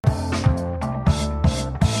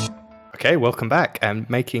Okay, welcome back. And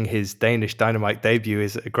making his Danish Dynamite debut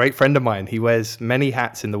is a great friend of mine. He wears many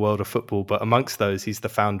hats in the world of football, but amongst those, he's the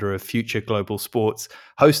founder of Future Global Sports,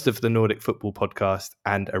 host of the Nordic Football Podcast,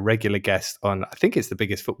 and a regular guest on, I think it's the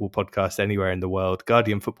biggest football podcast anywhere in the world,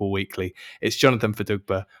 Guardian Football Weekly. It's Jonathan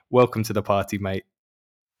Fadugba. Welcome to the party, mate.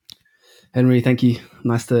 Henry, thank you.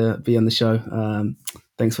 Nice to be on the show.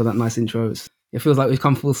 Thanks for that nice intro. It feels like we've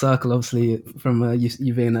come full circle, obviously, from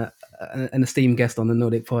you being an esteemed guest on the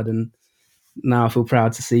Nordic Pod, and now I feel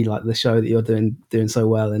proud to see like the show that you're doing so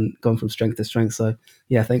well and gone from strength to strength. So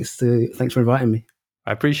yeah, thanks for inviting me.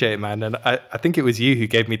 I appreciate it, man. And I think it was you who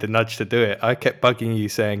gave me the nudge to do it. I kept bugging you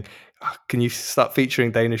saying, can you start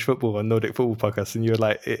featuring Danish football on Nordic Football Podcast? And you were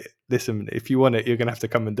like, listen, if you want it, you're going to have to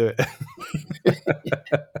come and do it.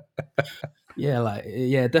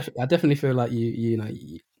 I definitely feel like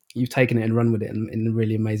you've taken it and run with it in a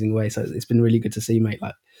really amazing way. So it's been really good to see, mate.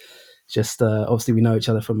 Like, just obviously we know each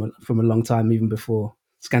other from a long time, even before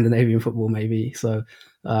Scandinavian football, maybe. So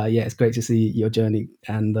it's great to see your journey,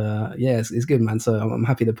 and it's good, man. So I'm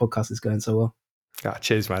happy the podcast is going so well.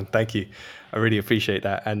 Cheers, man. Thank you. I really appreciate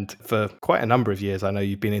that. And for quite a number of years, I know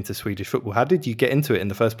you've been into Swedish football. How did you get into it in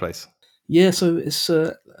the first place? Yeah, so it's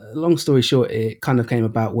long story short, it kind of came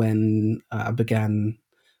about when I began.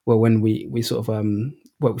 Well, when we sort of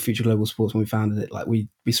worked with Future Global Sports when we founded it, like we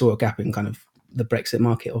saw a gap in kind of the Brexit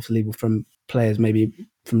market, obviously from players maybe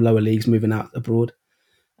from lower leagues moving out abroad.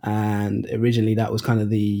 And originally that was kind of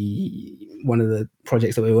one of the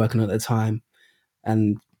projects that we were working on at the time.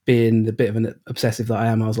 And being the bit of an obsessive that I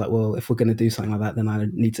am, I was like, well, if we're going to do something like that, then I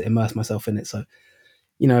need to immerse myself in it. So,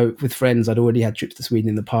 with friends, I'd already had trips to Sweden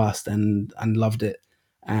in the past and loved it.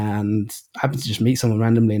 And I happened to just meet someone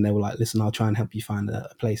randomly, and they were like, "Listen, I'll try and help you find a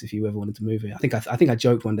place if you ever wanted to move here." I think I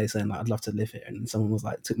joked one day saying like, "I'd love to live here," and someone was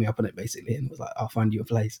like, took me up on it basically, and was like, "I'll find you a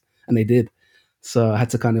place," and they did. So I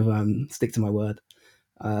had to kind of stick to my word.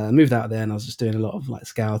 Moved out there, and I was just doing a lot of like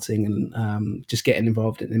scouting and just getting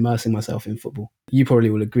involved and immersing myself in football. You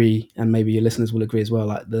probably will agree, and maybe your listeners will agree as well.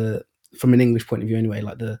 Like from an English point of view, anyway,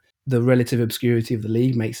 like the relative obscurity of the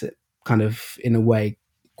league makes it kind of, in a way,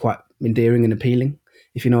 quite endearing and appealing.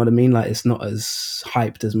 If you know what I mean, like it's not as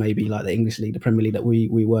hyped as maybe like the English league, the Premier League that we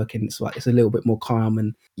work in. It's like it's a little bit more calm,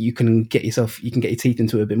 and you can get your teeth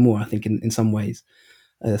into it a bit more. I think in some ways,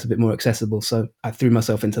 it's a bit more accessible. So I threw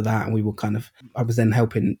myself into that, and I was then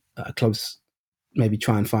helping clubs maybe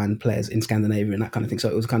try and find players in Scandinavia and that kind of thing. So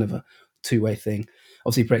it was kind of a two-way thing.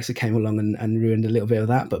 Obviously, Brexit came along and ruined a little bit of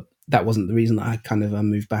that, but that wasn't the reason that I kind of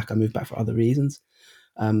moved back. I moved back for other reasons.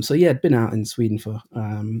 I'd been out in Sweden for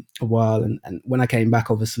a while, and when I came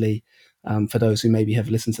back, obviously, for those who maybe have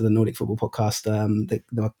listened to the Nordic Football Podcast,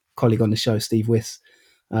 my colleague on the show, Steve Wiss,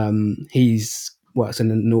 he's worked in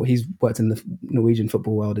the Norwegian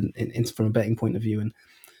football world from a betting point of view, and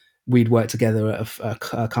we'd worked together at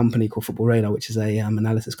a company called Football Radar, which is a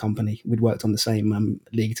analysis company. We'd worked on the same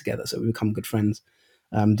league together, so we become good friends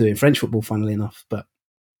doing French football, funnily enough, but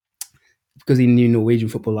because he knew Norwegian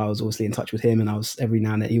football, I was obviously in touch with him, and I was every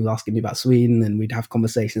now and then he was asking me about Sweden, and we'd have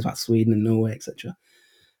conversations about Sweden and Norway, etc.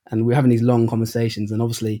 And we were having these long conversations, and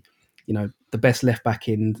obviously, the best left back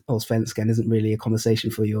in Allsvenskan isn't really a conversation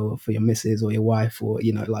for your missus or your wife or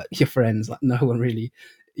like your friends. Like no one really,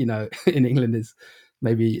 in England is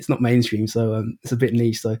maybe it's not mainstream, so it's a bit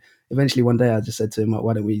niche. So eventually one day I just said to him, like,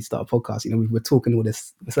 why don't we start a podcast? We were talking all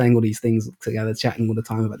this, we're saying all these things together, chatting all the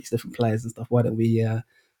time about these different players and stuff. Why don't we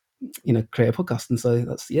create a podcast? And so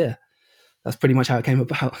that's pretty much how it came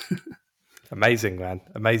about. Amazing, man.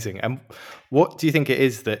 Amazing. And what do you think it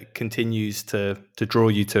is that continues to draw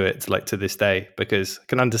you to it, like to this day? Because I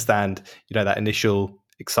can understand, that initial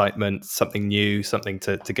excitement, something new, something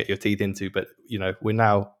to get your teeth into. But, we're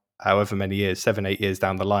now however many years, 7-8 years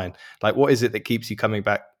down the line. Like, what is it that keeps you coming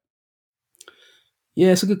back?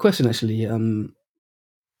 Yeah, it's a good question, actually.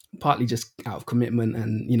 Partly just out of commitment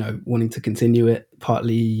and, wanting to continue it.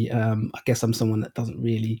 Partly, I guess I'm someone that doesn't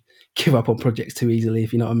really give up on projects too easily,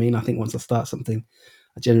 if you know what I mean. I think once I start something,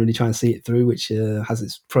 I generally try and see it through, which has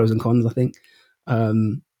its pros and cons, I think.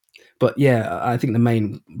 But yeah, I think the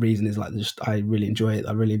main reason is like just I really enjoy it.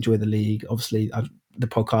 I really enjoy the league. Obviously, the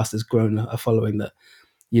podcast has grown a following that,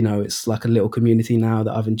 it's like a little community now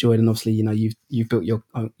that I've enjoyed. And obviously, you've built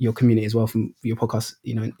your community as well from your podcast,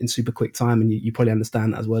 in super quick time. And you probably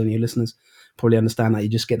understand that as well. And your listeners probably understand that you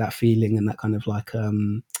just get that feeling and that kind of like,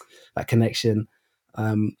 that connection.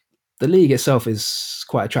 The league itself is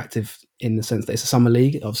quite attractive in the sense that it's a summer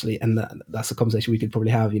league, obviously. And that's a conversation we could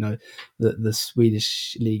probably have, the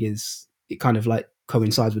Swedish league it kind of like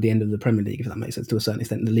coincides with the end of the Premier League, if that makes sense to a certain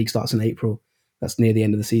extent. The league starts in April. that's near the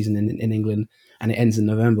end of the season in England, and it ends in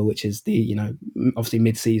November, which is the obviously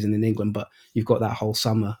mid-season in England, but you've got that whole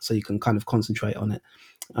summer, so you can kind of concentrate on it.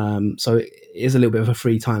 So it is a little bit of a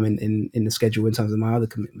free time in the schedule in terms of my other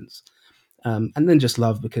commitments. And then just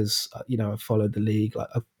love because I've followed the league, like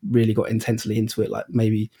I've really got intensely into it, like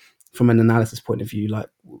maybe from an analysis point of view, like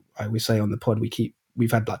I always say on the pod,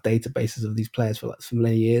 we've had like databases of these players for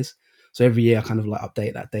many years. So every year I kind of like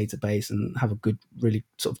update that database and have a good, really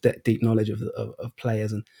sort of deep knowledge of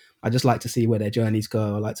players. And I just like to see where their journeys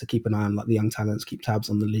go. I like to keep an eye on like the young talents, keep tabs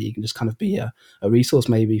on the league, and just kind of be a resource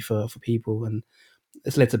maybe for people. And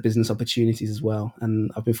it's led to business opportunities as well.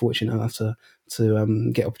 And I've been fortunate enough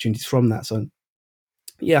to get opportunities from that. So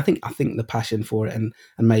yeah, I think the passion for it and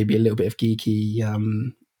maybe a little bit of geeky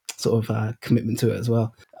sort of commitment to it as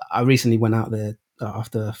well. I recently went out there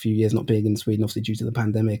after a few years not being in Sweden, obviously due to the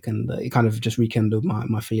pandemic, and it kind of just rekindled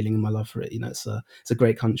my feeling and my love for it. It's a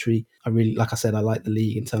great country. I really, like I said, I like the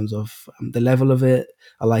league in terms of the level of it.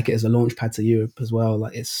 I like it as a launch pad to Europe as well.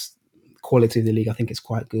 Like it's quality of the league, I think it's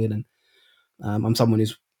quite good, and I'm someone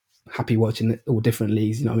who's happy watching all different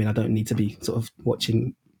leagues. You know what I mean? I don't need to be sort of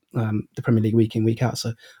watching the Premier League week in, week out.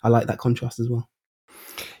 So I like that contrast as well.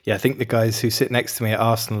 Yeah, I think the guys who sit next to me at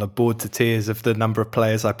Arsenal are bored to tears of the number of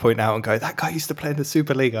players I point out and go, that guy used to play in the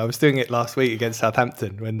Superliga. I was doing it last week against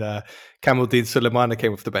Southampton when Kamaldeen Sulemana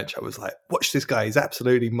came off the bench. I was like, watch this guy. He's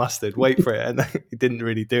absolutely mustard. Wait for it. And he didn't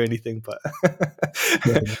really do anything. But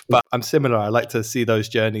but I'm similar. I like to see those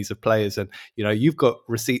journeys of players. And, you've got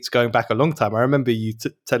receipts going back a long time. I remember you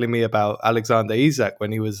telling me about Alexander Isak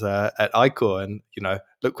when he was at Icor. And,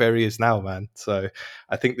 look where he is now, man. So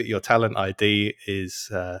I think that your talent ID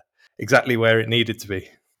is exactly where it needed to be.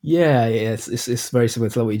 Yeah, it's very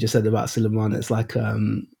similar to what you just said about Suleiman. It's like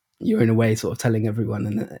you're in a way sort of telling everyone,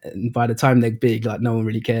 and by the time they're big, like no one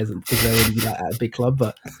really cares because they're already like at a big club.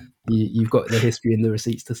 But you've got the history and the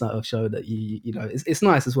receipts to sort of show that it's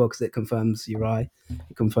nice as well because it confirms your eye.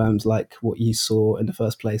 It confirms like what you saw in the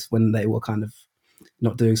first place when they were kind of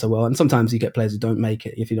not doing so well. And sometimes you get players who don't make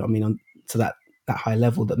it, if you know what I mean, to that high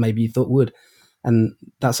level that maybe you thought would. And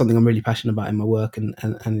that's something I'm really passionate about in my work and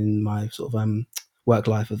in my sort of work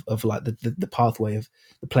life of like the pathway of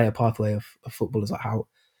the player pathway of football, is like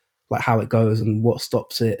how it goes and what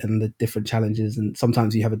stops it and the different challenges. And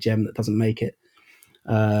sometimes you have a gem that doesn't make it.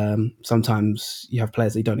 Sometimes you have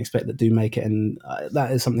players that you don't expect that do make it, and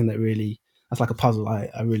that is something that's like a puzzle I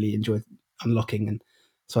really enjoy unlocking. And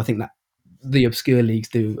so I think that the obscure leagues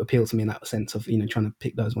do appeal to me in that sense of trying to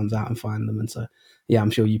pick those ones out and find them. And so yeah, I'm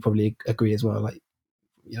sure you probably agree as well, like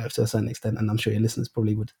to a certain extent, and I'm sure your listeners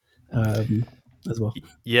probably would as well.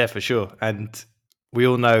 Yeah, for sure. And we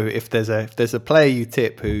all know if there's a player you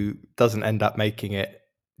tip who doesn't end up making it,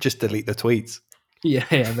 just delete the tweets. Yeah,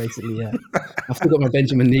 basically, yeah. I've still got my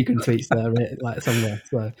Benjamin Negron tweets there, like somewhere.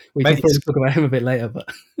 So we can probably talk about him a bit later. But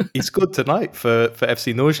he scored tonight for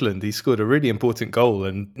FC Nordsjælland. He scored a really important goal,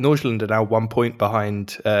 and Nordsjælland are now 1 point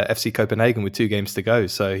behind FC Copenhagen with 2 games to go.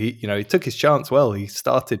 So he took his chance well. He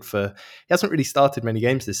hasn't really started many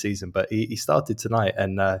games this season, but he started tonight,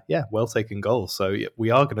 and well taken goal. So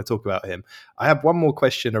we are going to talk about him. I have one more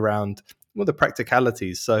question around the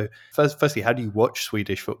practicalities. So firstly, how do you watch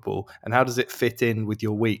Swedish football and how does it fit in with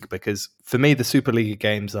your week? Because for me, the Superliga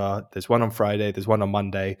games there's one on Friday, there's one on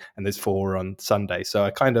Monday, and there's 4 on Sunday. So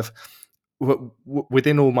I kind of,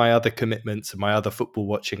 within all my other commitments and my other football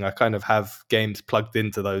watching, I kind of have games plugged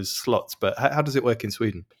into those slots. But how does it work in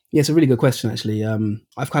Sweden? Yeah, it's a really good question, actually.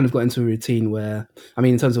 I've kind of got into a routine where,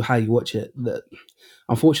 in terms of how you watch it, that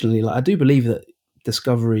unfortunately, like I do believe that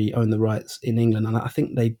Discovery own the rights in England, and I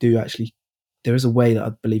think they do actually. There is a way that I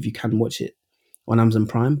believe you can watch it on Amazon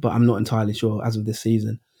Prime, but I'm not entirely sure as of this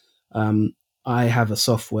season. I have a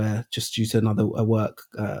software just due to another work,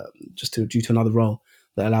 due to another role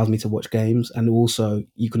that allows me to watch games, and also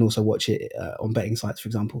you can also watch it on betting sites, for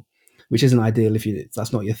example, which isn't ideal if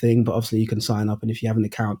that's not your thing. But obviously you can sign up, and if you have an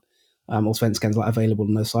account, Allsvenskan's like available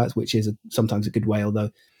on those sites, which is sometimes a good way,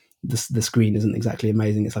 although the screen isn't exactly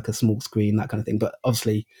amazing. It's like a small screen, that kind of thing. But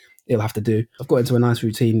obviously it'll have to do. I've got into a nice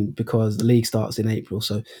routine because the league starts in April.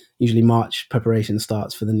 So usually March preparation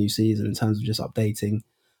starts for the new season in terms of just updating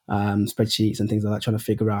spreadsheets and things like that, trying to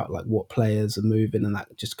figure out like what players are moving and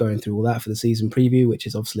that, just going through all that for the season preview, which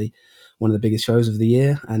is obviously one of the biggest shows of the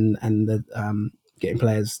year, and the, getting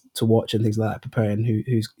players to watch and things like that, preparing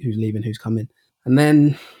who's leaving, who's coming. And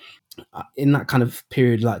then in that kind of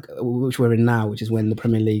period, like which we're in now, which is when the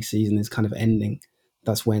Premier League season is kind of ending,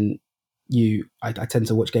 that's when I tend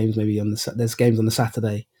to watch games maybe there's games on the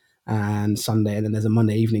Saturday and Sunday, and then there's a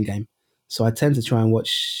Monday evening game. So I tend to try and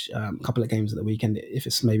watch a couple of games at the weekend, if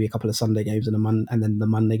it's maybe a couple of Sunday games and then the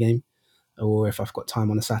Monday game. or if I've got time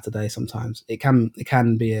on a Saturday. Sometimes it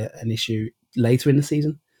can be an issue later in the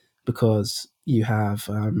season because you have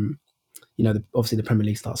obviously the Premier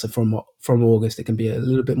League starts. So from August, it can be a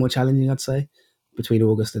little bit more challenging, I'd say, between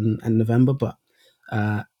August and November. But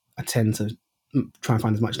I tend to try and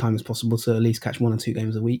find as much time as possible to at least catch 1 or 2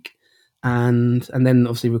 games a week, and then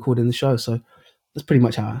obviously recording the show. So that's pretty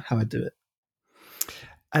much how I do it.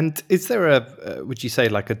 And is there would you say,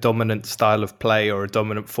 like a dominant style of play or a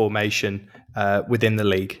dominant formation within the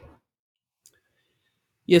league?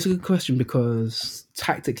 Yeah, it's a good question because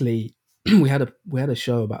tactically, we had a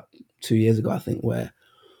show about 2 years ago, I think, where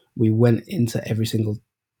we went into every single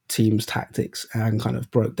team's tactics and kind of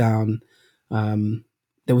broke down.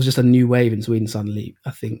 There was just a new wave in Sweden suddenly,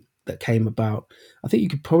 I think, that came about. I think you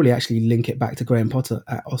could probably actually link it back to Graham Potter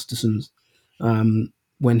at Östersunds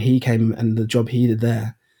when he came and the job he did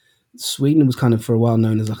there. Sweden was kind of for a while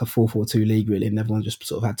known as like a 4-4-2 league, really, and everyone just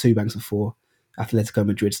sort of had two banks of four, Atletico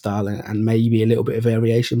Madrid style, and maybe a little bit of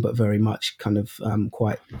variation, but very much kind of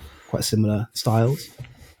quite similar styles.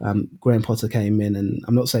 Graham Potter came in, and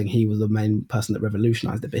I'm not saying he was the main person that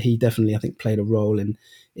revolutionised it, but he definitely, I think, played a role in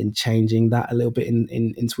changing that a little bit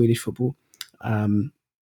in Swedish football.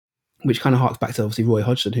 Which kind of harks back to obviously Roy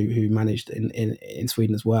Hodgson, who managed in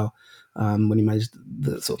Sweden as well, when he managed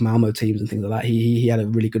the sort of Malmo teams and things like that. He's got a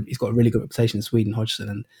really good reputation in Sweden, Hodgson,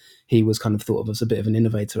 and he was kind of thought of as a bit of an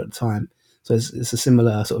innovator at the time. So it's a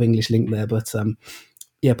similar sort of English link there. But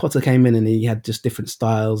Potter came in and he had just different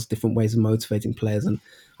styles, different ways of motivating players, and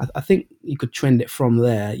I think you could trend it from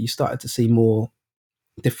there. You started to see more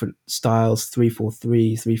different styles,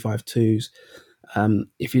 3-4-3, 3-5-2s.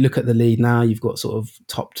 If you look at the league now, you've got sort of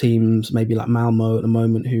top teams, maybe like Malmo at the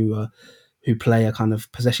moment, who play a kind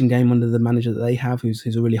of possession game under the manager that they have, who's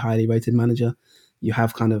a really highly rated manager. You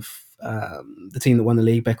have kind of the team that won the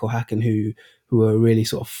league, Beck or Hacken, who are really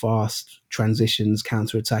sort of fast transitions,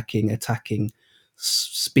 attacking,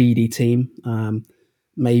 speedy team.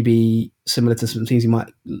 Maybe similar to some teams you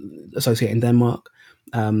might associate in Denmark,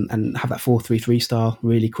 and have that 4-3-3 style,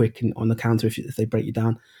 really quick on the counter if they break you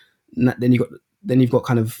down. Then you've got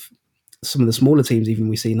kind of some of the smaller teams even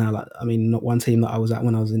we see now. Like, I mean, not one team that I was at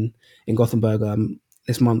when I was in Gothenburg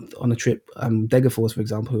this month on a trip, Degerfors, for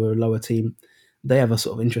example, who are a lower team. They have a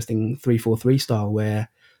sort of interesting 3-4-3 style where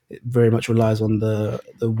it very much relies on the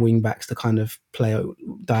wing backs to kind of play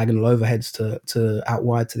diagonal overheads to out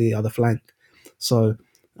wide to the other flank. So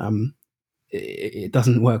it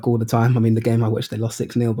doesn't work all the time. I mean, the game I watched, they lost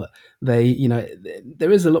 6-0, but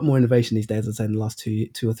there is a lot more innovation these days, I'd say, in the last 2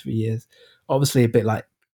 or 3 years. Obviously, a bit like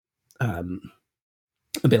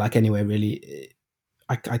anywhere, really.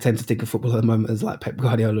 I tend to think of football at the moment as like Pep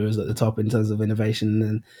Guardiola is at the top in terms of innovation,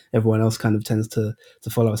 and everyone else kind of tends to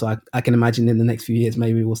follow. So I can imagine in the next few years,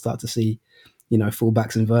 maybe we'll start to see,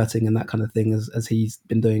 fullbacks inverting and that kind of thing as he's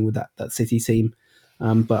been doing with that City team.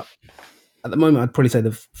 But at the moment, I'd probably say the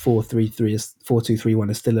 4-3-3 is 4-2-3-1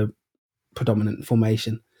 is still a predominant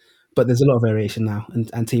formation, but there's a lot of variation now,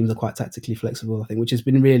 and teams are quite tactically flexible, I think, which has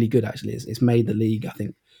been really good. Actually, it's made the league, I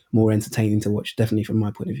think, more entertaining to watch. Definitely from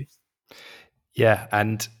my point of view. Yeah,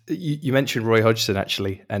 and you mentioned Roy Hodgson,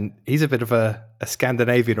 actually, and he's a bit of a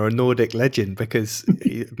Scandinavian or a Nordic legend because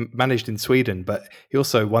he managed in Sweden, but he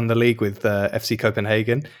also won the league with FC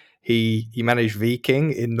Copenhagen. He managed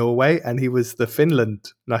Viking in Norway, and he was the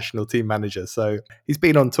Finland national team manager. So he's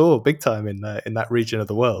been on tour big time in that region of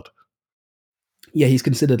the world. Yeah, he's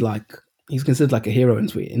considered like a hero in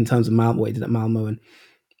Sweden in terms of what he did at Malmo, and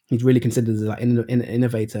he's really considered as like an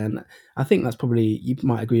innovator. And I think that's probably, you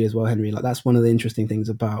might agree as well, Henry. Like, that's one of the interesting things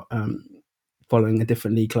about following a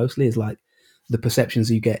different league closely is like the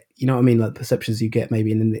perceptions you get. You know what I mean? Like, perceptions you get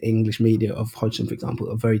maybe in the English media of Hodgson, for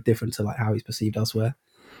example, are very different to like how he's perceived elsewhere.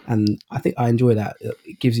 And I think I enjoy that.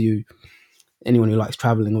 It gives you, anyone who likes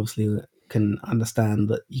traveling, obviously, can understand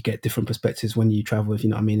that you get different perspectives when you travel, if you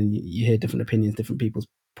know what I mean, and you hear different opinions, different people's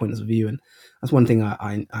points of view. And that's one thing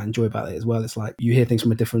I enjoy about it as well. It's like you hear things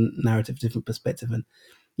from a different narrative, different perspective. And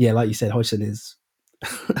yeah, like you said, Hodgson is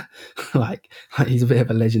like he's a bit of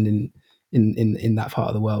a legend in that part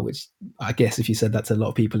of the world, which I guess if you said that to a lot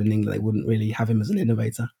of people in England, they wouldn't really have him as an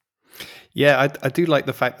innovator. Yeah, I do like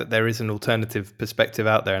the fact that there is an alternative perspective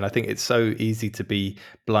out there, and I think it's so easy to be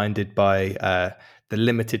blinded by the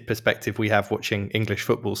limited perspective we have watching English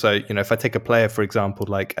football. So, if I take a player, for example,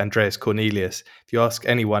 like Andreas Cornelius, if you ask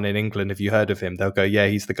anyone in England, have you heard of him? They'll go, yeah,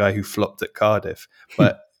 he's the guy who flopped at Cardiff.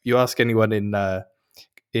 But you ask anyone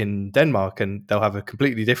in Denmark, and they'll have a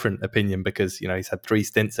completely different opinion because he's had 3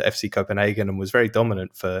 stints at FC Copenhagen and was very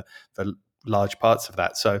dominant for large parts of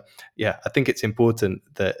that. So yeah, I think it's important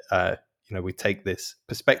that we take this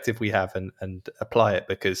perspective we have and apply it,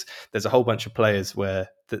 because there's a whole bunch of players where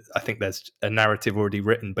I think there's a narrative already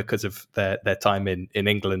written because of their time in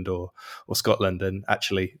England or Scotland, and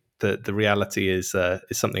actually the reality is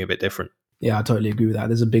something a bit different. Yeah, I totally agree with that.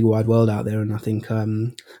 There's a big wide world out there, and I think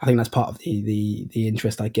that's part of the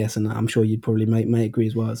interest, I guess, and I'm sure you'd probably may agree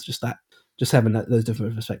as well. It's just that, just having those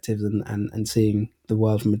different perspectives and seeing the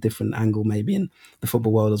world from a different angle, maybe in the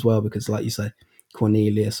football world as well, because like you say,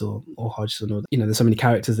 Cornelius or Hodgson, or there's so many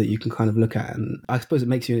characters that you can kind of look at, and I suppose it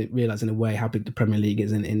makes you realise in a way how big the Premier League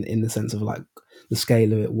is in the sense of like the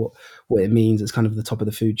scale of it, what it means. It's kind of the top of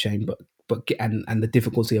the food chain, but and the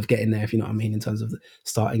difficulty of getting there, if you know what I mean, in terms of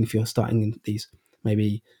starting, if you're starting in these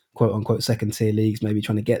maybe quote unquote second tier leagues, maybe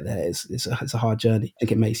trying to get there, it's a hard journey. I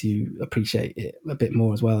think it makes you appreciate it a bit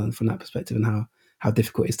more as well, and from that perspective, and how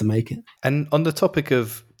difficult it is to make it. And on the topic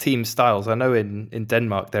of team styles, I know in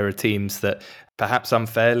Denmark there are teams that perhaps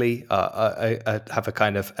unfairly have a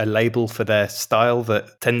kind of a label for their style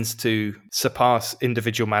that tends to surpass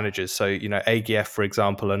individual managers. So, AGF, for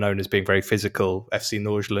example, are known as being very physical, FC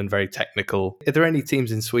Nordsjælland very technical. Are there any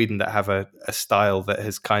teams in Sweden that have a style that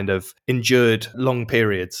has kind of endured long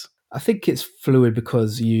periods? I think it's fluid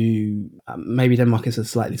because maybe Denmark is to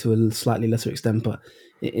a slightly lesser extent, but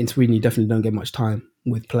in Sweden you definitely don't get much time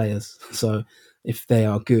with players. So if they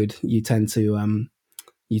are good, you tend to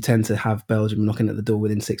have Belgium knocking at the door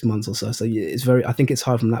within 6 months or so. So I think it's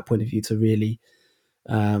hard from that point of view to really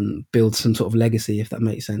build some sort of legacy, if that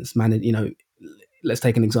makes sense. Let's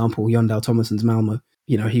take an example: Jondal Thomason's Malmo.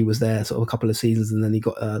 He was there sort of a couple of seasons, and then he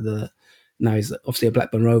got now he's obviously at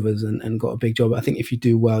Blackburn Rovers and got a big job. I think if you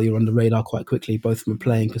do well, you're on the radar quite quickly, both from a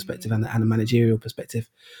playing perspective and a managerial perspective.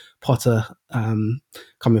 Potter,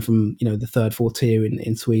 coming from the third, fourth tier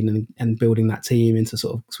in Sweden and building that team into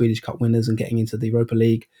sort of Swedish Cup winners and getting into the Europa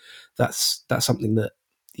League, that's something that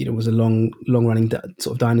was a long running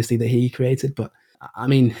sort of dynasty that he created. But I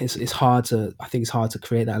mean, it's hard to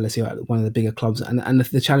create that unless you're at one of the bigger clubs. And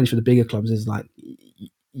the challenge for the bigger clubs is like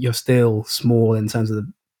you're still small in terms of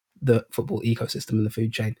the football ecosystem and the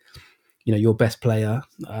food chain. Your best player,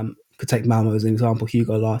 could take Malmo as an example,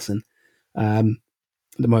 Hugo Larsson. At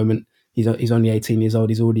the moment, he's only 18 years old.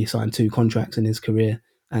 He's already signed 2 contracts in his career,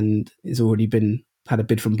 and he's already had a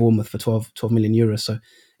bid from Bournemouth for 12 million euros. So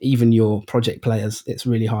even your project players, it's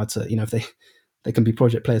really hard to, if they can be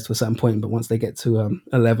project players to a certain point, but once they get to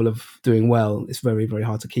a level of doing well, it's very, very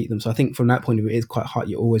hard to keep them. So I think from that point of view, it is quite hard.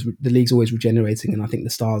 The league's always regenerating, and I think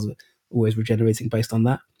the stars are always regenerating based on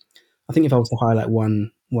that. I think if I was to highlight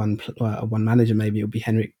one manager, maybe it would be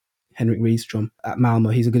Henrik Rydström at Malmo.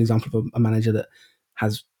 He's a good example of a manager that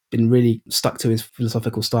has been really stuck to his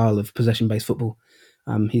philosophical style of possession-based football.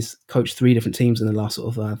 He's coached 3 different teams in the last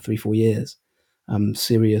sort of 3-4 years.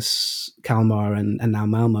 Sirius, Kalmar, and now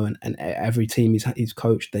Malmo, and every team he's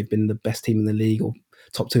coached, they've been the best team in the league or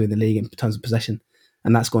top 2 in the league in terms of possession,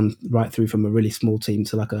 and that's gone right through from a really small team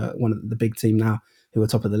to like one of the big team now who are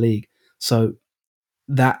top of the league. So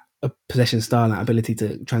that possession style and that ability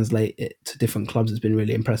to translate it to different clubs has been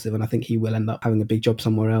really impressive, and I think he will end up having a big job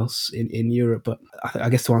somewhere else in Europe. But I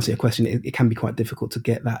guess to answer your question, it can be quite difficult to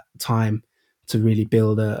get that time to really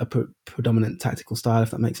build a predominant tactical style,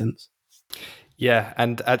 if that makes sense. Yeah,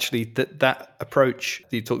 and actually that approach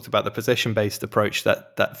you talked about, the possession-based approach,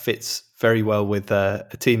 that fits very well with a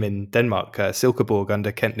team in Denmark, Silkeborg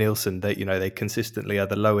under Kent Nielsen. They consistently are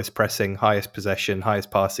the lowest pressing, highest possession, highest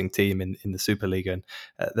passing team in the Superliga, and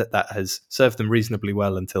that has served them reasonably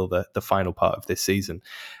well until the final part of this season.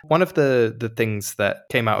 One of the things that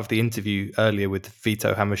came out of the interview earlier with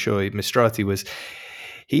Vito Hammershøi Mistrati was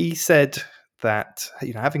he said that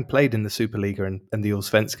having played in the Superliga and the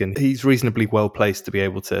Allsvenskan, he's reasonably well placed to be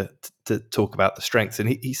able to talk about the strengths. And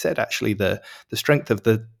he said actually the strength of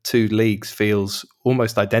the 2 leagues feels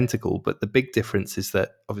almost identical, but the big difference is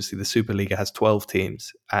that obviously the Superliga has 12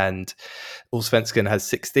 teams and Allsvenskan has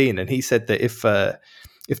 16. And he said that if the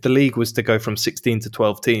league was to go from 16 to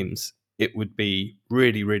 12 teams, it would be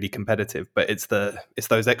really, really competitive. But it's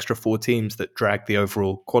those extra 4 teams that drag the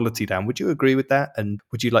overall quality down. Would you agree with that? And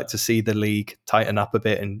would you like to see the league tighten up a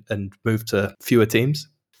bit and move to fewer teams?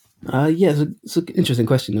 Yeah, it's an interesting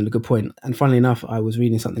question and a good point. And funnily enough, I was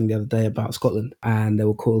reading something the other day about Scotland, and there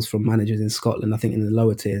were calls from managers in Scotland, I think in the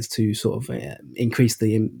lower tiers, to sort of increase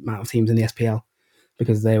the amount of teams in the SPL,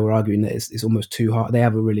 because they were arguing that it's almost too hard. They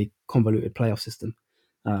have a really convoluted playoff system.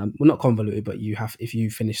 Well, not convoluted, but if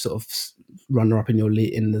you finish sort of runner-up in your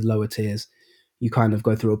league in the lower tiers, you kind of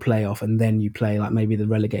go through a playoff, and then you play like maybe the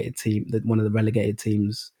relegated team, one of the relegated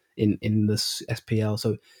teams in the SPL.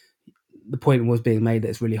 So the point was being made that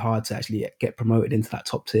it's really hard to actually get promoted into that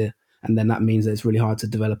top tier. and then that means that it's really hard to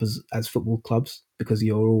develop as football clubs, because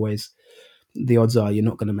the odds are you're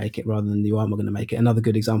not going to make it rather than you are going to make it. Another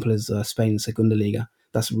good example is Spain's Segunda Liga.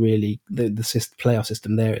 That's really the playoff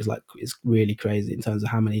system there is really crazy in terms of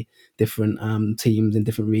how many different teams in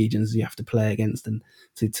different regions you have to play against, and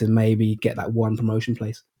to maybe get that one promotion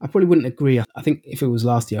place. I probably wouldn't agree. I think if it was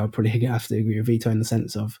last year, I'd probably have to agree with Vito in the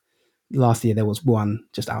sense of last year there was one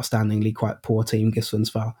just outstandingly quite poor team,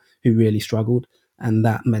 Giswansfall, who really struggled, and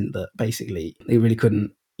that meant that basically they really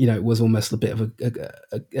couldn't. It was almost a bit of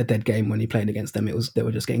a dead game when he played against them. They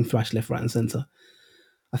were just getting thrashed left, right, and centre.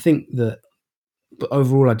 I think that, but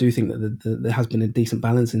overall, I do think that there has been a decent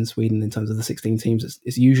balance in Sweden in terms of the 16 teams.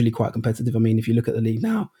 It's usually quite competitive. I mean, if you look at the league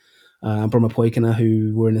now, Bromma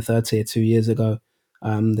who were in the third tier 2 years ago,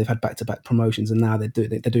 they've had back-to-back promotions, and now they're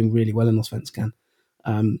doing really well in Allsvenskan.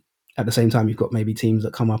 At the same time, you've got maybe teams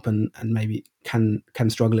that come up and maybe can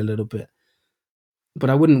struggle a little bit. But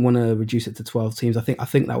I wouldn't want to reduce it to 12 teams. I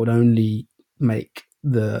think that would only make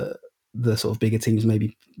the sort of bigger teams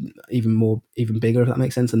maybe even bigger, if that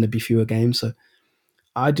makes sense, and there'd be fewer games. So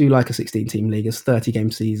I do like a 16-team league. It's a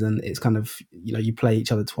 30-game season. It's kind of, you play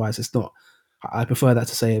each other twice. It's not. I prefer that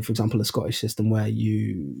to, say, for example, a Scottish system where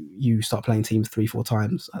you start playing teams 3-4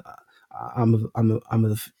 times. I'm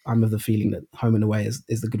of the feeling that home and away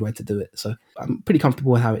is the good way to do it. So I'm pretty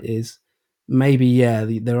comfortable with how it is. Maybe,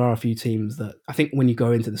 there are a few teams that I think when you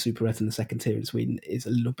go into the Superettan, the second tier in Sweden,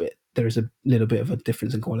 there is a little bit of a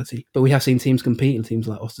difference in quality. But we have seen teams compete, and teams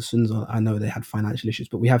like Östersund, I know they had financial issues,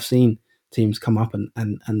 but we have seen teams come up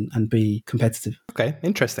and be competitive. Okay,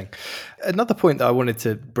 interesting. Another point that I wanted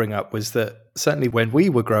to bring up was that certainly when we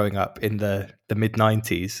were growing up in the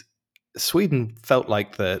mid-90s, Sweden felt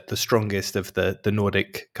like the strongest of the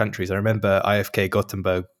Nordic countries. I remember IFK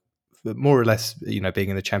Gothenburg more or less, being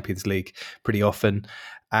in the Champions League pretty often.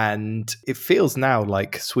 And it feels now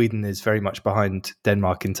like Sweden is very much behind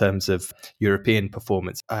Denmark in terms of European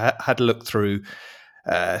performance. I had a look through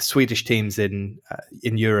Swedish teams in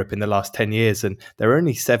Europe in the last 10 years, and there are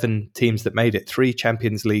only 7 teams that made it. 3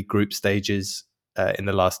 Champions League group stages in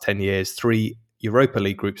the last 10 years, 3 Europa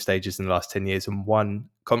League group stages in the last 10 years, and 1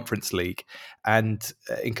 Conference League. And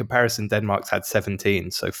in comparison, Denmark's had 17.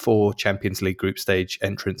 So 4 Champions League group stage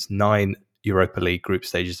entrants, 9 Europa League group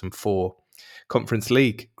stages, and 4 Conference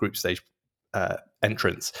League group stage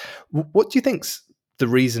entrants. What do you think's the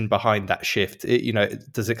reason behind that shift?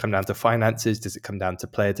 Does it come down to finances? Does it come down to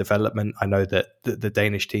player development? I know that the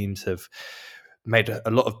Danish teams have made a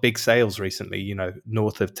lot of big sales recently,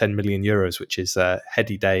 north of 10 million euros, which is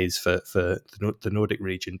heady days for the Nordic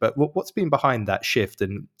region. But what's been behind that shift?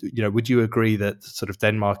 And, would you agree that sort of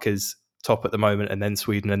Denmark is top at the moment, and then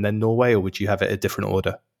Sweden, and then Norway, or would you have it a different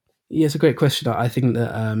order? Yeah, it's a great question. I think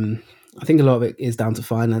that a lot of it is down to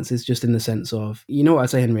finances, just in the sense of, what I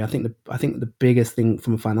say, Henry. I think the biggest thing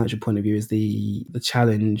from a financial point of view is the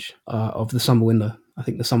challenge of the summer window. I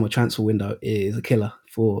think the summer transfer window is a killer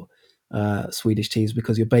for Swedish teams,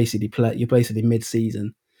 because you're basically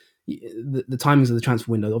mid-season. The timings of the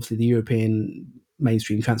transfer window, obviously, the European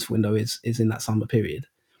mainstream transfer window is in that summer period,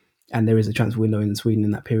 and there is a transfer window in Sweden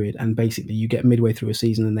in that period. And basically, you get midway through a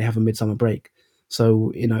season, and they have a midsummer break.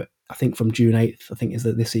 So, I think from June 8th, I think is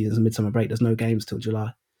that this season's a midsummer break. There's no games till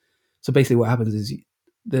July. So basically what happens is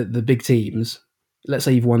the big teams, let's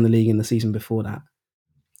say you've won the league in the season before that,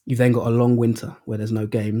 you've then got a long winter where there's no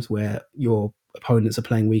games, where your opponents are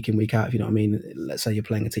playing week in, week out, if you know what I mean. Let's say you're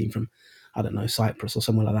playing a team from, I don't know, Cyprus or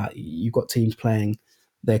somewhere like that. You've got teams playing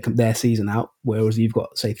their season out, whereas you've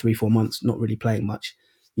got, say, 3-4 months not really playing much.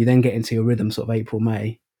 You then get into your rhythm sort of April,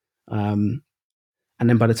 May. And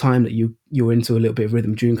then by the time that you're into a little bit of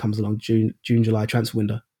rhythm, June comes along, June, July transfer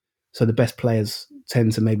window. So the best players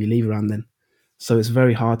tend to maybe leave around then. So it's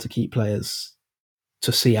very hard to keep players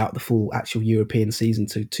to see out the full actual European season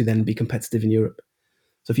to then be competitive in Europe.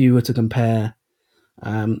 So if you were to compare,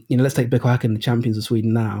 let's take BK Häcken, the champions of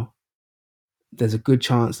Sweden now, there's a good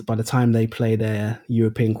chance that by the time they play their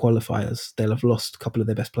European qualifiers, they'll have lost a couple of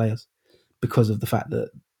their best players because of the fact that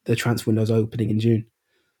the transfer window is opening in June.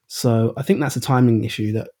 So I think that's a timing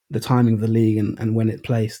issue, that the timing of the league and when it's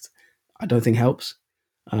placed, I don't think helps.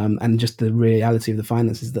 And just the reality of the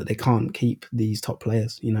finances, that they can't keep these top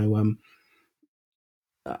players. It's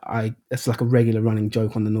like a regular running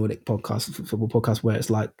joke on the Nordic football podcast, where it's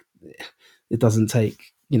like, it doesn't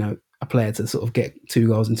take, a player to sort of get 2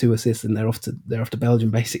 goals and 2 assists, and they're off to Belgium,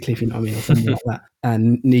 basically, if you know what I mean, or something like that.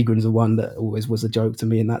 And Nygren's the one that always was a joke to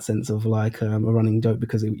me, in that sense of like a running joke,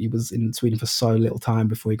 because he was in Sweden for so little time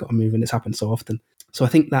before he got a move, and it's happened so often. So I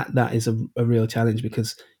think that is a real challenge,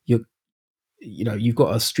 because you've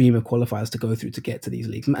got a stream of qualifiers to go through to get to these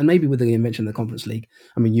leagues. And maybe with the invention of the Conference League,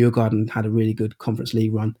 I mean, Djurgården had a really good Conference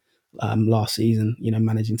League run last season,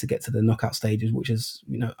 managing to get to the knockout stages, which is,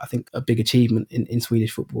 I think a big achievement in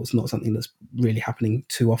Swedish football. It's not something that's really happening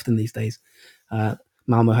too often these days.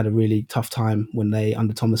 Malmo had a really tough time when they,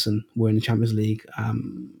 under Thomason, were in the Champions League.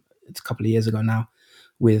 It's a couple of years ago now,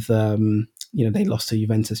 with they lost to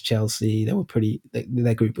Juventus, Chelsea.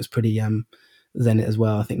 Their group was pretty Zenit as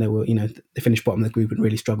well. I think they were, they finished bottom of the group and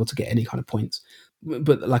really struggled to get any kind of points.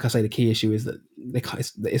 But like I say, the key issue is that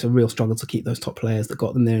it's a real struggle to keep those top players that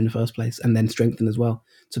got them there in the first place, and then strengthen as well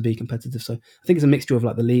to be competitive. So I think it's a mixture of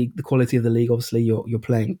like the league, the quality of the league. Obviously, you're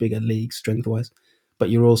playing bigger leagues strength wise, but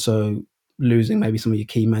you're also losing maybe some of your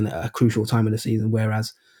key men at a crucial time of the season,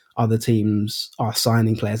 whereas other teams are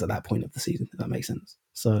signing players at that point of the season. If that makes sense.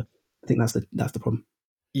 So I think that's the problem.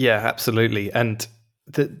 Yeah, absolutely. And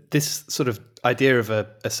this sort of idea of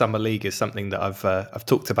a summer league is something that I've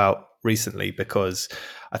talked about recently, because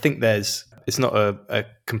I think it's not a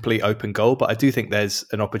complete open goal, but I do think there's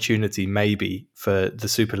an opportunity maybe for the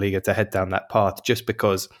Superliga to head down that path, just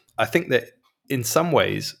because I think that in some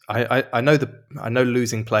ways I know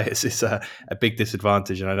losing players is a big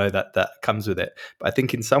disadvantage, and I know that comes with it. But I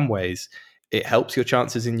think in some ways it helps your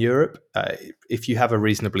chances in Europe if you have a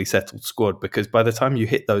reasonably settled squad, because by the time you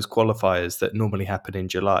hit those qualifiers that normally happen in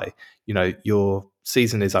July, your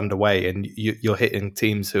season is underway, and you're hitting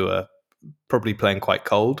teams who are probably playing quite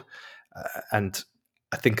cold. And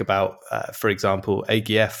I think about, for example,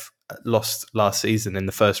 AGF lost last season in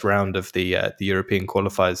the first round of the European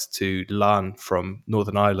qualifiers to Larne from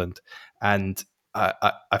Northern Ireland, and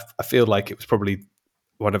I feel like it was probably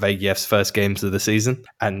one of AGF's first games of the season,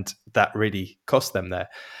 and that really cost them there.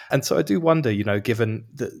 And so I do wonder, given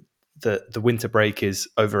that the winter break is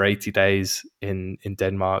over 80 days in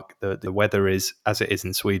Denmark, the weather is as it is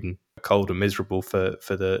in Sweden, cold and miserable for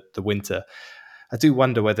the winter. I do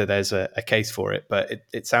wonder whether there's a case for it, but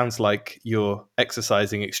it sounds like you're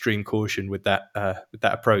exercising extreme caution with that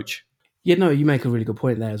approach. Yeah, no, you make a really good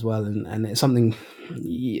point there as well, and it's something.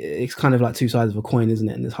 It's kind of like two sides of a coin, isn't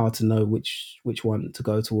it? And it's hard to know which one to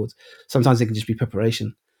go towards. Sometimes it can just be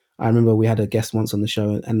preparation. I remember we had a guest once on the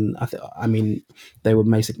show, and I mean, they were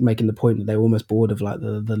making the point that they were almost bored of like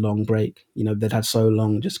the long break. They'd had so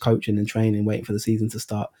long just coaching and training, waiting for the season to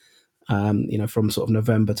start. From sort of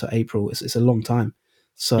November to April, it's a long time.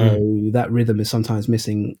 So that rhythm is sometimes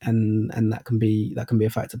missing, and that can be a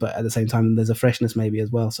factor. But at the same time, there's a freshness maybe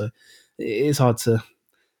as well. So it's hard to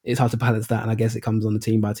balance that, and I guess it comes on a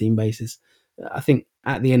team by team basis. I think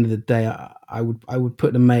at the end of the day, I would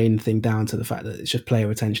put the main thing down to the fact that it's just player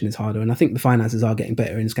retention is harder, and I think the finances are getting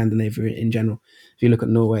better in Scandinavia in general. If you look at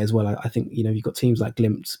Norway as well, I think you've got teams like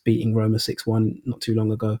Glimt beating Roma 6-1 not too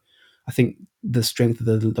long ago. I think the strength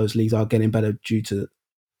of those leagues are getting better due to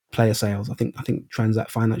player sales. I think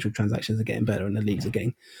financial transactions are getting better, and the leagues are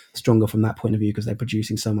getting stronger from that point of view because they're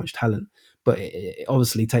producing so much talent. But it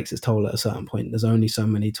obviously takes its toll at a certain point. There's only so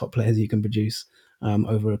many top players you can produce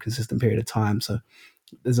over a consistent period of time. So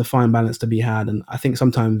there's a fine balance to be had. And I think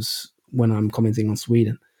sometimes when I'm commenting on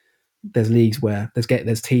Sweden, there's leagues where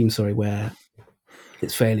there's teams where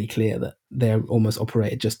it's fairly clear that they're almost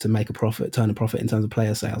operated just to make a profit, turn a profit in terms of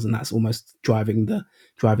player sales, and that's almost driving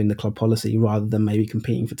the club policy rather than maybe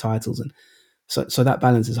competing for titles. And so that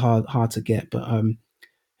balance is hard to get. But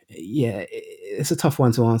yeah, it's a tough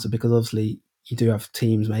one to answer because obviously you do have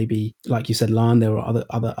teams, maybe like you said, Larne. There are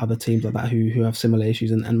other teams like that who have similar issues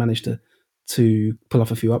and manage to pull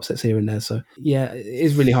off a few upsets here and there. So yeah, it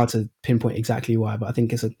is really hard to pinpoint exactly why, but I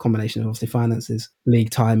think it's a combination of obviously finances, league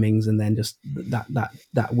timings, and then just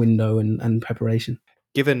that window and preparation.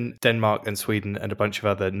 Given Denmark and Sweden and a bunch of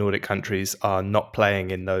other Nordic countries are not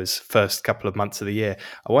playing in those first couple of months of the year,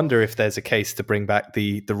 I wonder if there's a case to bring back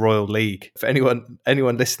the Royal League. For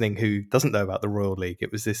anyone listening who doesn't know about the Royal League,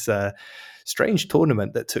 it was this strange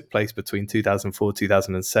tournament that took place between 2004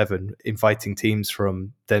 2007, inviting teams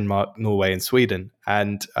from Denmark, Norway, and Sweden.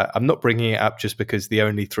 And I'm not bringing it up just because the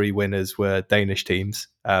only three winners were Danish teams.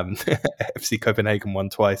 FC Copenhagen won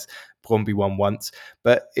twice, Brøndby won once,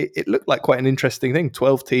 but it looked like quite an interesting thing.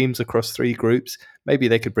 12 teams across three groups. Maybe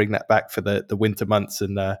they could bring that back for the winter months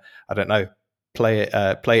and I don't know, play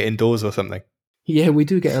it indoors or something. Yeah, we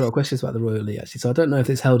do get a lot of questions about the Royal League actually. So I don't know if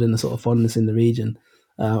it's held in a sort of fondness in the region.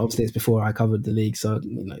 Obviously, it's before I covered the league, so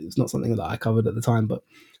it's not something that I covered at the time. But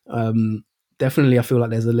definitely, I feel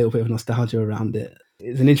like there's a little bit of nostalgia around it.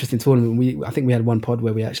 It's an interesting tournament. I think we had one pod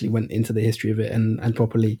where we actually went into the history of it and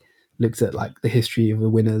properly looked at like the history of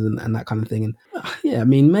the winners and that kind of thing. And yeah, I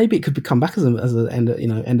mean, maybe it could come back as a end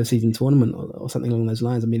of season tournament or something along those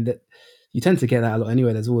lines. I mean, you tend to get that a lot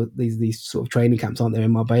anyway. There's all these sort of training camps, aren't there,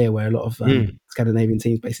 in Marbella, where a lot of Scandinavian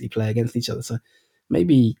teams basically play against each other. So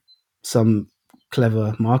maybe some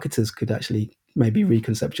clever marketers could actually maybe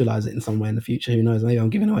reconceptualize it in some way in the future. Who knows? Maybe I'm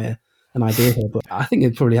giving away an idea here, but I think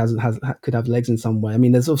it probably could have legs in some way. I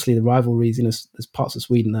mean, there's obviously the rivalries. There's parts of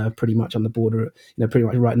Sweden that are pretty much on the border. Pretty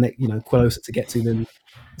much right next. Closer to get to than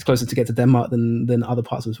it's closer to get to Denmark than other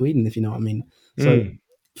parts of Sweden, if you know what I mean. So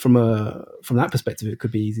from that perspective, it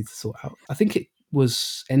could be easy to sort out. I think it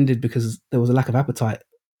was ended because there was a lack of appetite,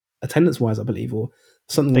 attendance-wise, I believe, or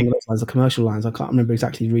something along those lines, the commercial lines. I can't remember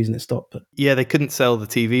exactly the reason it stopped. But yeah, they couldn't sell the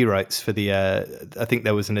TV rights for the. I think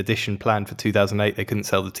there was an edition planned for 2008. They couldn't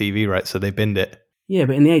sell the TV rights, so they binned it. Yeah,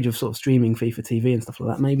 but in the age of sort of streaming FIFA TV and stuff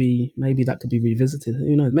like that, maybe that could be revisited.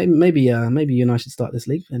 Who knows? Maybe you and I should start this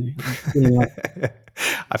league. Anyway,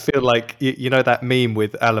 I feel like you know that meme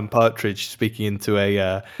with Alan Partridge speaking into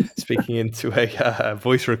a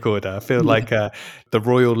voice recorder. I feel like the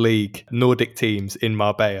Royal League Nordic teams in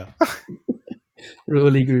Marbella. Royal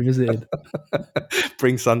League revisited.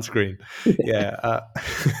 Bring sunscreen. Yeah.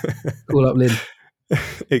 Call up Lynn.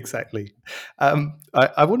 Exactly.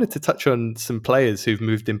 I wanted to touch on some players who've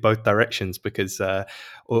moved in both directions because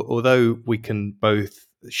although we can both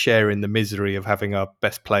share in the misery of having our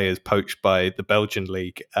best players poached by the Belgian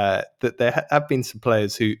league, that there have been some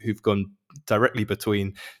players who've gone directly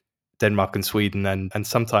between Denmark and Sweden and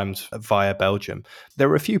sometimes via Belgium. There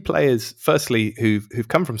were a few players, firstly, who've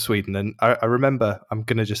come from Sweden. And I remember, I'm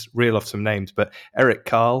going to just reel off some names, but Eric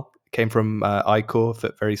Karl came from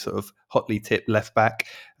Icor, very sort of hotly tipped left back.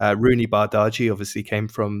 Rooney Bardghji obviously came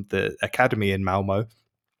from the academy in Malmo.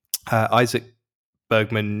 Isaac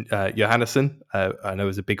Bergman Johannesson, I know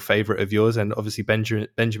is a big favourite of yours, and obviously Benjamin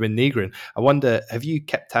Nygren. I wonder, have you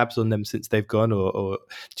kept tabs on them since they've gone, or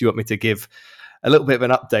do you want me to give a little bit of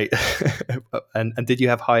an update? and did you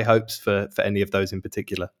have high hopes for any of those in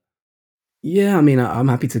particular? Yeah, I mean, I'm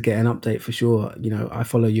happy to get an update for sure. I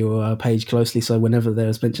follow your page closely, so whenever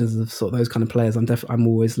there's mentions of sort of those kind of players, I'm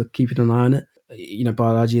always keeping an eye on it.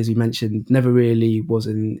 Bardghji, as you mentioned, never really was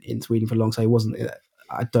in Sweden for long, so he wasn't.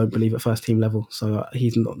 I don't believe at first team level, so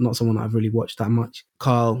he's not someone I've really watched that much.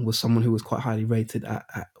 Karl was someone who was quite highly rated at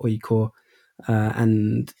Icor,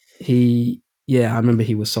 and I remember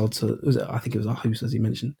he was sold to. I think it was Aarhus, as you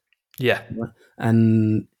mentioned. Yeah,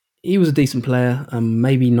 and he was a decent player,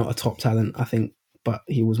 maybe not a top talent, I think, but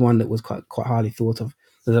he was one that was quite highly thought of.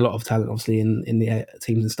 There's a lot of talent, obviously, in the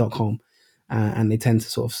teams in Stockholm, and they tend to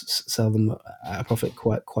sort of sell them at a profit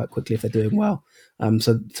quite quickly if they're doing well.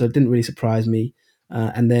 So it didn't really surprise me.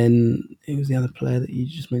 And then who was the other player that you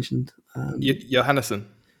just mentioned? Johannesson.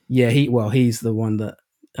 Yeah, he's the one that,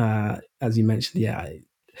 as you mentioned,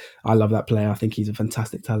 I love that player. I think he's a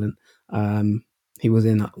fantastic talent. He was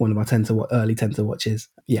in one of our early Tenter watches.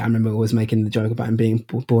 Yeah, I remember always making the joke about him being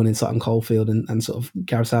born in Sutton Coldfield, and sort of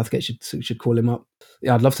Gareth Southgate should call him up.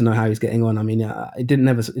 Yeah, I'd love to know how he's getting on. I mean, it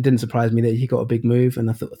didn't surprise me that he got a big move,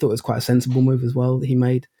 and I thought it was quite a sensible move as well that he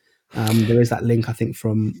made. There is that link, I think,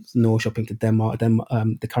 from Norrköping to Denmark.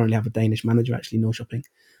 They currently have a Danish manager, actually, Norrköping,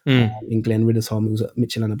 in Glenn Riddersholm, who was at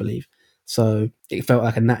Michelin, I believe. So it felt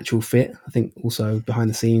like a natural fit. I think also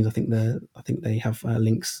behind the scenes, I think they have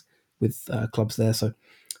links with clubs there. So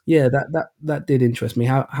yeah, that did interest me.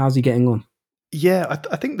 How's he getting on? Yeah,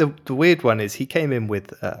 I think the weird one is he came in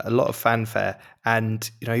with a lot of fanfare, and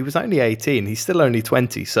he was only 18. He's still only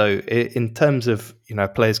 20. So in terms of a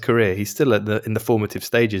player's career, he's still in the formative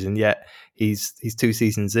stages, and yet he's 2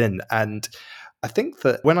 seasons in. And I think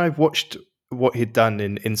that when I watched what he'd done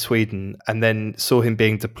in Sweden and then saw him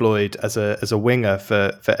being deployed as a winger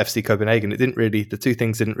for FC Copenhagen, the two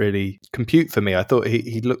things didn't really compute for me. I thought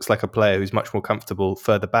he looks like a player who's much more comfortable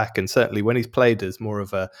further back, and certainly when he's played as more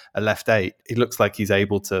of a left 8, he looks like he's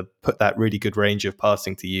able to put that really good range of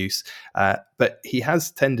passing to use. But he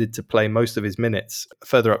has tended to play most of his minutes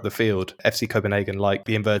further up the field. FC Copenhagen like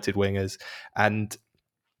the inverted wingers, and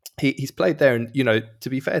he's played there, and to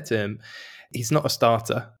be fair to him, he's not a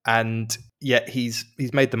starter, and yet he's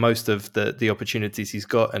made the most of the opportunities he's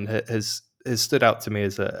got, and has stood out to me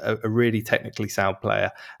as a really technically sound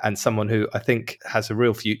player, and someone who I think has a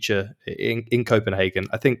real future in Copenhagen.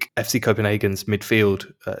 I think FC Copenhagen's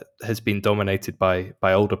midfield has been dominated by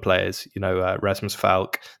older players, Rasmus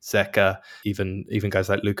Falk, Zeka, even guys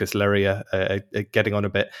like Lucas Leria are getting on a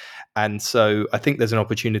bit. And so I think there's an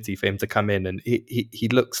opportunity for him to come in, and he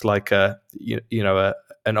looks like an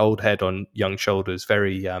old head on young shoulders,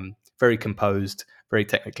 very very composed, very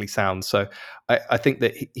technically sound. So I think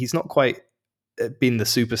that he's not quite been the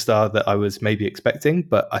superstar that I was maybe expecting,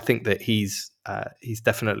 but I think that he's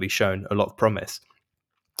definitely shown a lot of promise.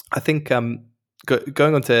 I think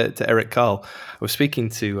Going on to Eric Carl, I was speaking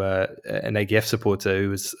to an AGF supporter who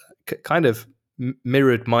was kind of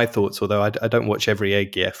mirrored my thoughts, although I don't watch every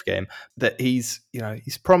AGF game, that he's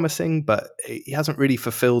promising, but he hasn't really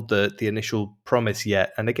fulfilled the initial promise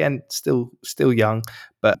yet. And again, still young,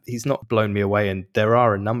 but he's not blown me away. And there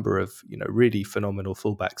are a number of really phenomenal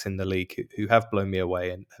fullbacks in the league who have blown me away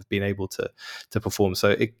and have been able to perform. So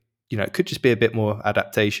it could just be a bit more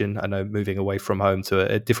adaptation. I know moving away from home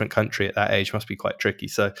to a different country at that age must be quite tricky.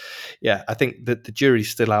 So, yeah, I think that the jury's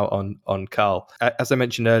still out on Carl. As I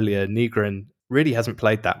mentioned earlier, Nygren really hasn't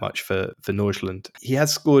played that much for Nordsjælland. He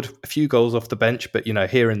has scored a few goals off the bench, but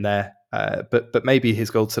here and there. But maybe his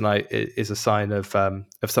goal tonight is a sign of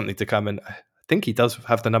something to come. And I think he does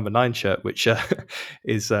have the number 9 shirt, which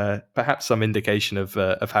is perhaps some indication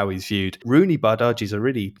of how he's viewed. Rooney Bardaji's a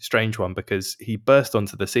really strange one because he burst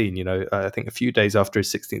onto the scene, I think a few days after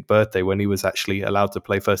his 16th birthday, when he was actually allowed to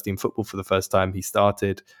play first team football for the first time. He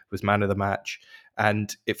started, was man of the match.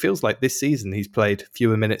 And it feels like this season he's played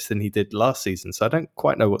fewer minutes than he did last season. So I don't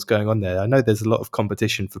quite know what's going on there. I know there's a lot of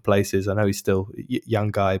competition for places. I know he's still a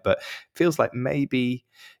young guy, but it feels like maybe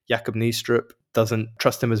Jakob Nystrup doesn't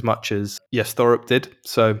trust him as much as Thorup did.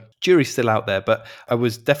 So jury's still out there, but I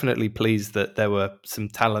was definitely pleased that there were some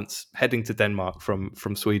talents heading to Denmark from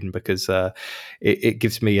Sweden, because it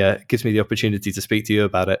gives me the opportunity to speak to you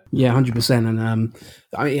about it. Yeah, 100%.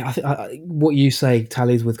 And what you say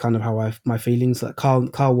tallies with kind of how my feelings. Like Carl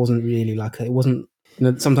wasn't really it wasn't.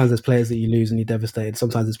 Sometimes there's players that you lose and you're devastated.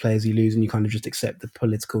 Sometimes there's players you lose and you kind of just accept the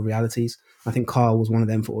political realities. I think Carl was one of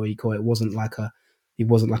them for Oiko. He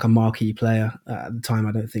wasn't like a marquee player at the time.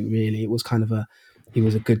 I don't think really. It was kind of he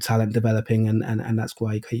was a good talent developing, and that's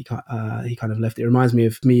why he kind of left. It reminds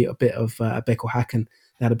me a bit of Beko Hacken.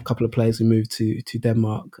 They had a couple of players who moved to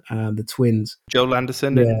Denmark, the twins. Joel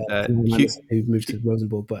Anderson who moved to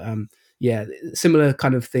Rosenborg. But similar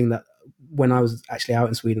kind of thing, that when I was actually out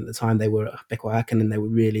in Sweden at the time, they were at Beko Hacken, and there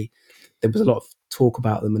was a lot of talk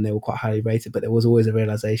about them and they were quite highly rated, but there was always a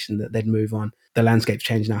realization that they'd move on. The landscape's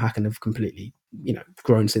changed now. Hacken have completely,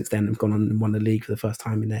 grown since then and gone on and won the league for the first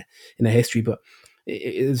time in their history. But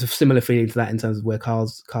it's a similar feeling to that in terms of where Carl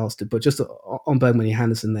stood. But just on Bergman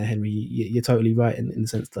Johannesson there, Henry, you're totally right in the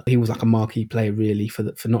sense that he was like a marquee player really for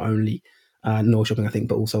not only Norrköping, I think,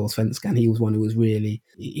 but also Allsvenskan. He was one who was really,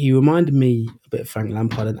 he reminded me a bit of Frank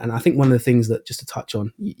Lampard. And I think one of the things that, just to touch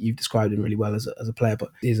on, you've described him really well as a player, but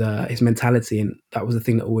his mentality. And that was the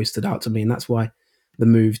thing that always stood out to me. And that's why the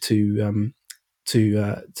move to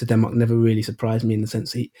Denmark never really surprised me, in the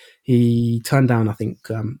sense he turned down, I think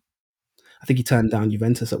he turned down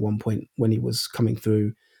Juventus at one point when he was coming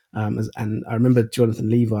through. And I remember Jonathan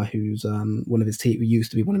Levi, who's who used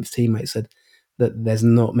to be one of his teammates, said that there's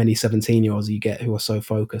not many 17-year-olds you get who are so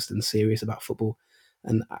focused and serious about football.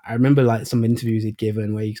 And I remember some interviews he'd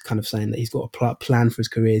given where he's kind of saying that he's got a plan for his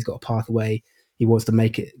career, he's got a pathway, he wants to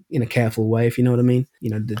make it in a careful way, if you know what I mean.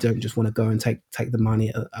 They don't just want to go and take the money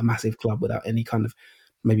at a massive club without any kind of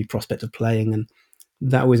maybe prospect of playing. And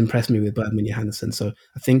that always impressed me with Bergman Johannesson. So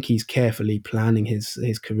I think he's carefully planning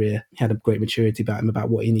his career. He had a great maturity about him, about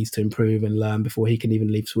what he needs to improve and learn before he can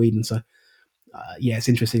even leave Sweden. So it's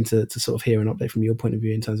interesting to sort of hear an update from your point of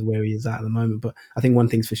view in terms of where he is at the moment. But I think one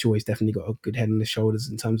thing's for sure, he's definitely got a good head on his shoulders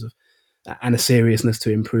in terms of, and a seriousness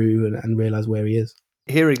to improve and realise where he is.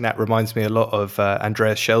 Hearing that reminds me a lot of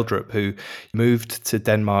Andreas Sheldrup, who moved to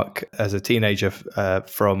Denmark as a teenager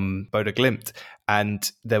from Bodø Glimt. And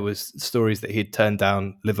there was stories that he'd turned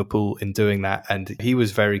down Liverpool in doing that. And he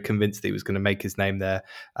was very convinced that he was going to make his name there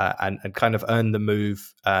and kind of earn the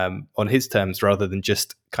move on his terms, rather than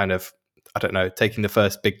just kind of, I don't know, taking the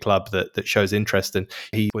first big club that shows interest. And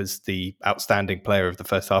he was the outstanding player of the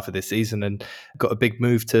first half of this season and got a big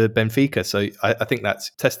move to Benfica. So I think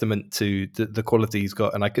that's testament to the quality he's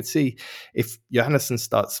got. And I could see, if Johannesson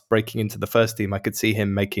starts breaking into the first team, I could see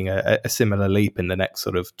him making a similar leap in the next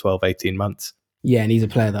sort of 12, 18 months. Yeah, and he's a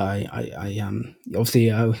player that I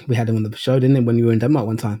obviously we had him on the show, didn't we, when we were in Denmark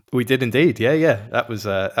one time? We did indeed. Yeah. That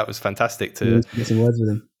was fantastic to get some words with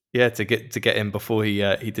him. Yeah, to get him before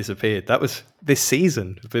he disappeared. That was this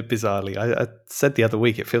season, bizarrely. I said the other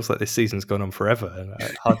week, it feels like this season's gone on forever.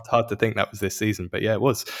 And hard to think that was this season, but yeah, it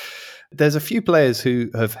was. There's a few players who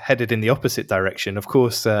have headed in the opposite direction. Of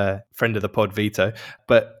course, friend of the pod, Vito,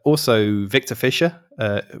 but also Victor Fischer,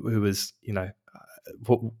 who was,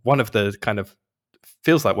 one of the kind of,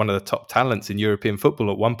 feels like one of the top talents in European football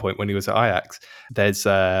at one point when he was at Ajax. There's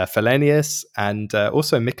Felenius and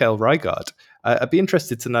also Mikael Rygaard. I'd be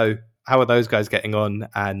interested to know, how are those guys getting on,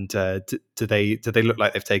 and do they look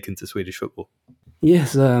like they've taken to Swedish football?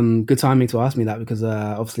 Yes, good timing to ask me that because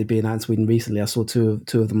obviously being out in Sweden recently, I saw two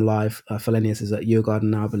of them live. Felenius is at Djurgården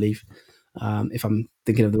now, I believe, if I'm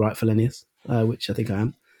thinking of the right Felenius, which I think I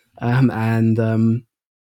am.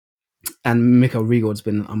 And Mikael Rygaard's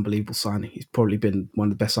been an unbelievable signing. He's probably been one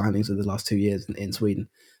of the best signings of the last 2 years in Sweden.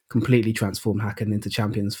 Completely transformed Häcken into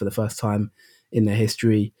champions for the first time in their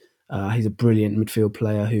history. He's a brilliant midfield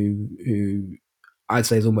player who I'd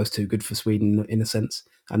say is almost too good for Sweden in a sense.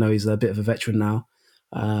 I know he's a bit of a veteran now,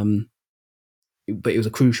 um, but he was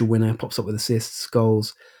a crucial winner. Pops up with assists,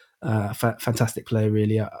 goals. Fantastic player,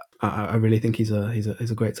 really. I really think he's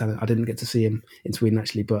a great talent. I didn't get to see him in Sweden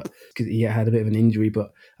actually, but because he had a bit of an injury,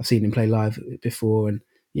 but I've seen him play live before, and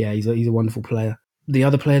yeah, he's a wonderful player. The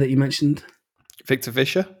other player that you mentioned, Victor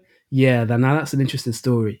Fischer? yeah, now that's an interesting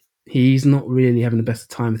story. He's not really having the best of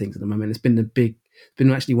time of things at the moment. It's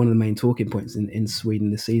been actually one of the main talking points in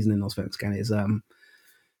Sweden this season in Allsvenskan is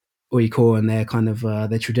Oikor and their kind of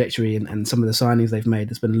their trajectory and some of the signings they've made.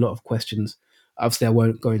 There's been a lot of questions. Obviously, I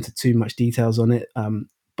won't go into too much details on it,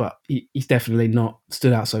 but he's definitely not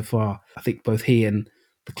stood out so far. I think both he and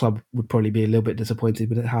the club would probably be a little bit disappointed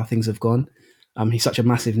with how things have gone. He's such a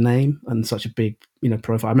massive name and such a big,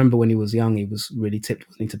 profile. I remember when he was young, he was really tipped,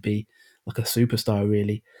 wasn't he, to be like a superstar,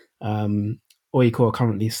 really. Oikor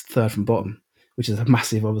currently is third from bottom, which is a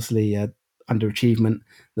massive, obviously, underachievement.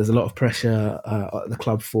 There's a lot of pressure at the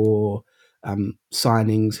club for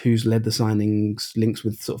signings, who's led the signings, links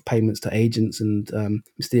with sort of payments to agents and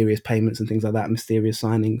mysterious payments and things like that, mysterious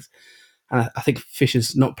signings. And I think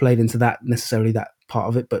Fisher's not played into that necessarily that part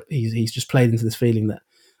of it, but he's just played into this feeling that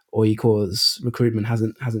Oikor's recruitment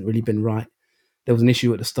hasn't really been right. There was an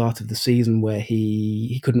issue at the start of the season where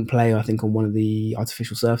he couldn't play, I think, on one of the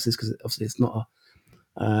artificial surfaces because obviously it's not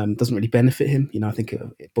doesn't really benefit him. I think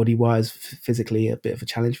body wise, physically, a bit of a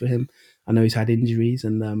challenge for him. I know he's had injuries,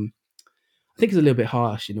 and I think it's a little bit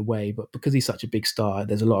harsh in a way, but because he's such a big star,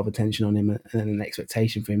 there's a lot of attention on him and an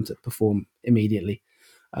expectation for him to perform immediately.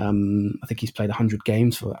 I think he's played 100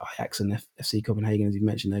 games for Ajax and FC Copenhagen, as you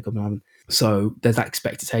mentioned there, Copenhagen. So there's that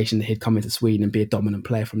expectation that he'd come into Sweden and be a dominant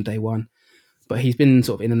player from day one. But he's been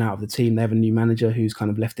sort of in and out of the team. They have a new manager who's kind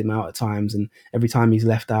of left him out at times, and every time he's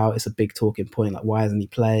left out, it's a big talking point. Like, why isn't he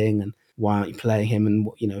playing, and why aren't you playing him, and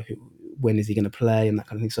when is he going to play, and that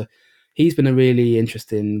kind of thing. So he's been a really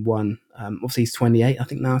interesting one. Obviously, he's 28, I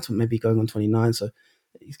think now, so maybe going on 29. So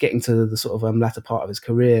he's getting to the sort of latter part of his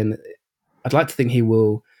career, and I'd like to think he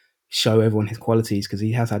will show everyone his qualities because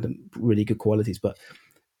he has had really good qualities, but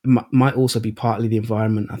might also be partly the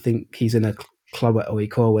environment. I think he's in a club at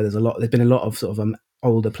OECO where there's been a lot of sort of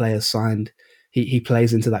older players signed. He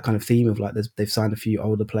plays into that kind of theme of like they've signed a few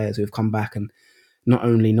older players who have come back and not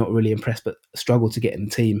only not really impressed but struggle to get in the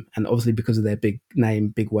team. And obviously because of their big name,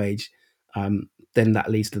 big wage, then that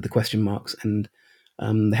leads to the question marks. And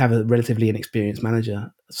they have a relatively inexperienced manager,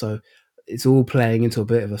 so it's all playing into a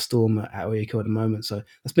bit of a storm at OECO at the moment. So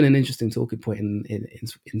that's been an interesting talking point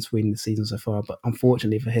in Sweden this season so far. But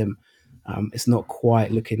unfortunately for him, it's not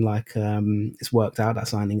quite looking like it's worked out, that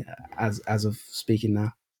signing, as of speaking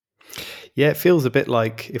now. Yeah, it feels a bit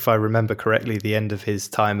like, if I remember correctly, the end of his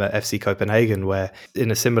time at FC Copenhagen, where in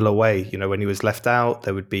a similar way, when he was left out,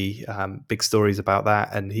 there would be big stories about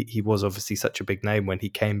that. And he was obviously such a big name when he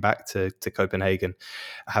came back to Copenhagen,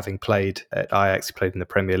 having played at Ajax, he played in the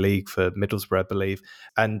Premier League for Middlesbrough, I believe.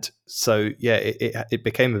 And so, yeah, it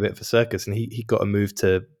became a bit of a circus, and he got a move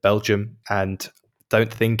to Belgium, and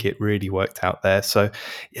don't think it really worked out there. So,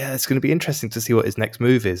 yeah, it's going to be interesting to see what his next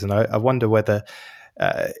move is. And I wonder whether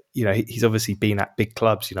he's obviously been at big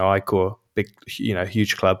clubs, Icor, big,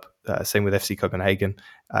 huge club. Same with FC Copenhagen.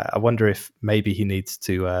 I wonder if maybe he needs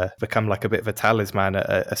to become like a bit of a talisman at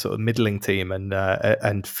a sort of middling team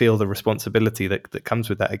and feel the responsibility that comes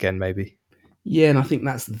with that again, maybe. Yeah, and I think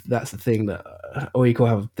that's the thing that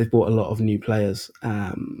they've bought a lot of new players.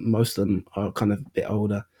 Most of them are kind of a bit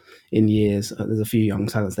older in years. There's a few young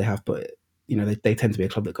talents they have, but they tend to be a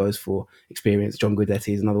club that goes for experience. John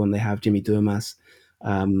Guidetti is another one they have. Jimmy Durmaz,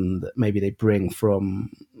 that maybe they bring from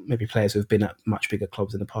maybe players who have been at much bigger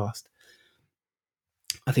clubs in the past.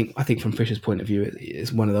 I think from Fisher's point of view,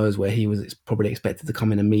 it's one of those where he was probably expected to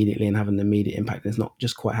come in immediately and have an immediate impact, and it's not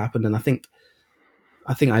just quite happened. And I think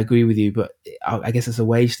I agree with you, but I guess it's a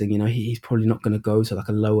wage thing. He's probably not going to go to like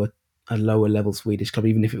a lower level Swedish club,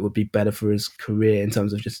 even if it would be better for his career in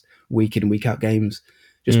terms of just week in week out games.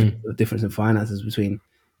 Just the difference in finances between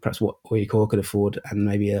perhaps what Oikor could afford and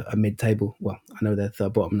maybe a mid table. Well, I know they're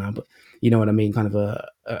third bottom now, but you know what I mean. Kind of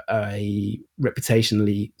a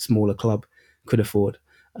reputationally smaller club could afford.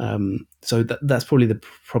 So that's probably the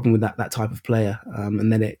problem with that type of player,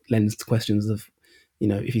 and then it lends to questions of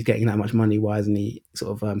if he's getting that much money, why isn't he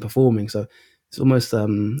sort of performing? So it's almost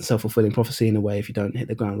self-fulfilling prophecy in a way if you don't hit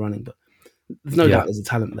the ground running. But there's no Yeah. doubt there's a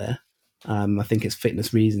talent there. I think it's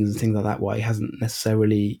fitness reasons and things like that why he hasn't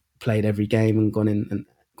necessarily played every game and gone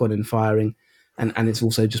in firing. And it's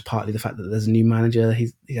also just partly the fact that there's a new manager.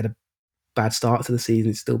 He had a bad start to the season.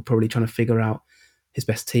 He's still probably trying to figure out his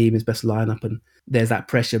best team, his best lineup, and there's that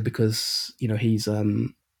pressure because he's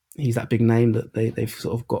that big name that they've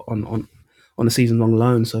sort of got on a season long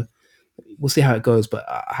loan. So we'll see how it goes. But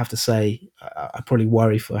I have to say, I probably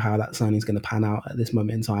worry for how that signing is going to pan out at this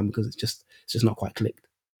moment in time because it's just not quite clicked.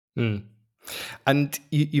 Mm. And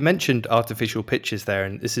you mentioned artificial pitches there,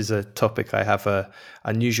 and this is a topic I have a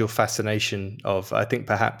unusual fascination of. I think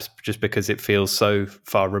perhaps just because it feels so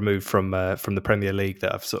far removed from the Premier League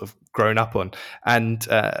that I've sort of grown up on. And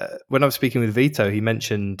when I was speaking with Vito, he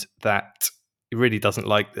mentioned that he really doesn't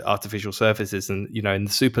like the artificial surfaces. And in the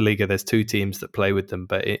Superliga, there's 2 teams that play with them,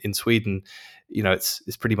 but in Sweden,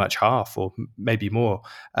 it's pretty much half or maybe more.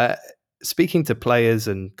 Speaking to players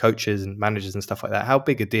and coaches and managers and stuff like that, how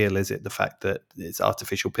big a deal is it, the fact that it's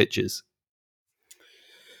artificial pitches?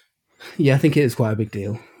 Yeah, I think it is quite a big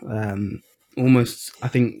deal. Almost, I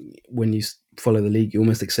think when you follow the league, you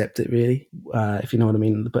almost accept it, really, if you know what I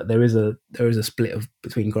mean. But there is a split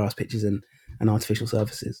between grass pitches and artificial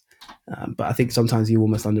surfaces. But I think sometimes you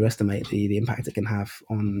almost underestimate the impact it can have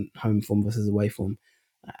on home form versus away form,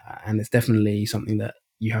 and it's definitely something that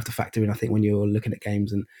you have to factor in. I think when you're looking at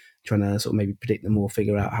games and trying to sort of maybe predict them or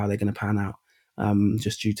figure out how they're going to pan out,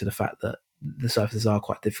 just due to the fact that the surfaces are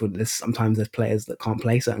quite different. Sometimes there's players that can't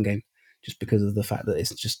play certain games just because of the fact that it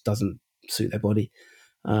just doesn't suit their body.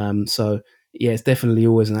 So yeah, it's definitely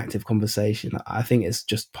always an active conversation. I think it's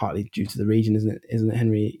just partly due to the region, isn't it,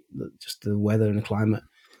 Henry? Just the weather and the climate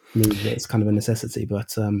means that it's kind of a necessity.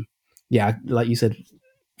 But yeah, like you said,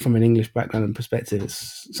 from an English background and perspective,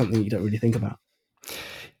 it's something you don't really think about.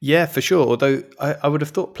 Yeah, for sure. Although I would have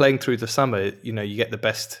thought playing through the summer, you get the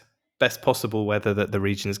best possible weather that the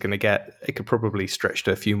region is going to get. It could probably stretch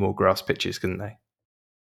to a few more grass pitches, couldn't they?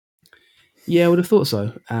 Yeah, I would have thought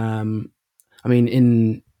so. I mean,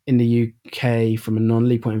 in the UK, from a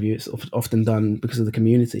non-league point of view, it's often done because of the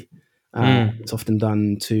community. It's often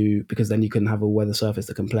done because then you can have a weather surface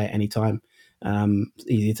that can play at any time. It's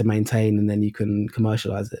easier to maintain, and then you can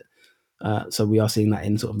commercialise it. So we are seeing that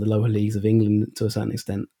in sort of the lower leagues of England to a certain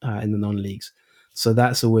extent, in the non-leagues. So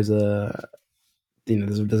that's always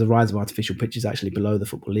there's a rise of artificial pitches actually below the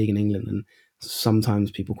Football League in England, and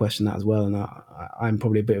sometimes people question that as well. And I'm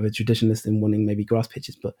probably a bit of a traditionalist in wanting maybe grass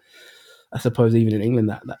pitches, but I suppose even in England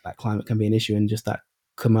that climate can be an issue, and just that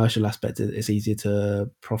commercial aspect, it's easier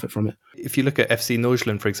to profit from it. If you look at FC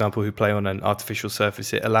Nordsjælland, for example, who play on an artificial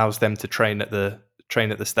surface, it allows them to train at the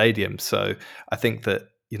stadium. So I think that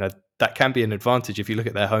that can be an advantage. If you look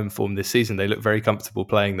at their home form this season, they look very comfortable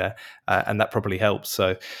playing there, and that probably helps.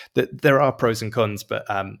 So there are pros and cons, but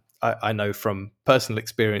I know from personal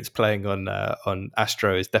experience playing on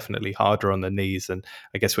Astro is definitely harder on the knees, and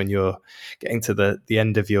I guess when you're getting to the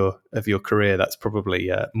end of your career, that's probably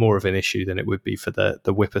more of an issue than it would be for the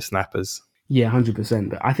whippersnappers. Yeah, 100%.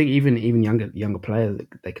 But I think even younger players,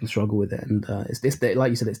 they can struggle with it, and like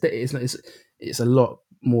you said, it's a lot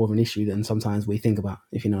more of an issue than sometimes we think about,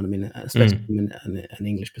 if you know what I mean. Especially from an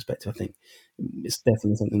English perspective, I think it's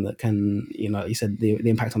definitely something that can, like you said, the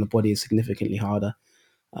impact on the body is significantly harder,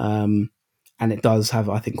 and it does have,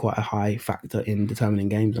 I think, quite a high factor in determining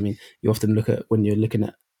games. I mean, you often look at when you're looking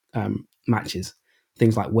at matches,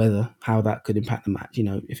 things like weather, how that could impact the match.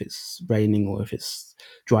 If it's raining or if it's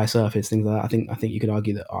dry surface, things like that. I think you could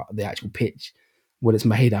argue that the actual pitch, what it's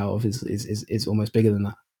made out of, is almost bigger than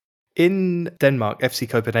that. In Denmark, FC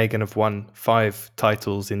Copenhagen have won 5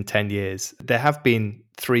 titles in 10 years. There have been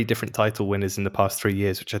 3 different title winners in the past 3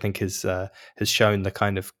 years, which I think has shown the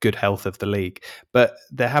kind of good health of the league. But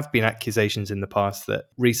there have been accusations in the past that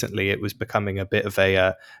recently it was becoming a bit of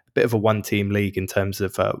a one-team league in terms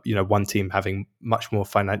of one team having much more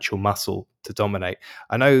financial muscle to dominate.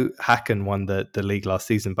 I know Hacken won the league last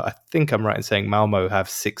season, but I think I'm right in saying Malmo have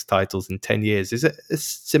 6 titles in 10 years. Is it a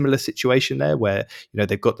similar situation there where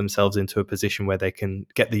they've got themselves into a position where they can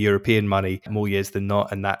get the European money more years than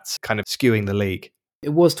not, and that's kind of skewing the league? It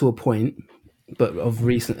was to a point, but of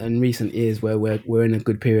recent years where we're in a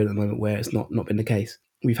good period at the moment where it's not been the case.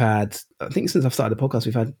 We've had, I think since I've started the podcast,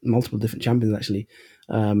 we've had multiple different champions actually.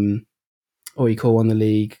 Oiko won the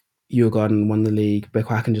league, Djurgården won the league, Beko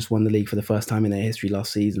Hacken just won the league for the first time in their history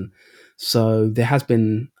last season. So there has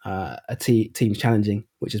been teams challenging,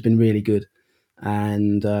 which has been really good.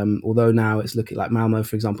 And although now it's looking like Malmo,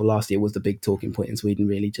 for example, last year was the big talking point in Sweden,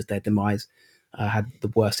 really, just their demise. had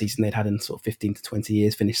the worst season they'd had in sort of 15 to 20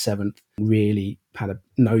 years, finished seventh, really had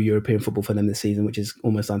no European football for them this season, which is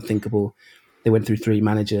almost unthinkable. They went through 3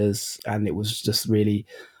 managers, and it was just really,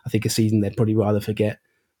 I think, a season they'd probably rather forget.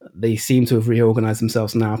 They seem to have reorganised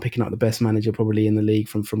themselves now, picking up the best manager probably in the league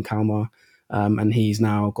from Kalmar, and he's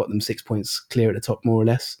now got them 6 points clear at the top, more or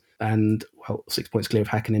less, and 6 points clear of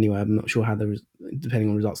Häcken anyway. I'm not sure how depending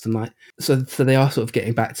on results tonight. So they are sort of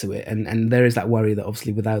getting back to it, and there is that worry that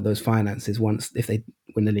obviously without those finances, once if they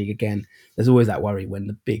win the league again, there's always that worry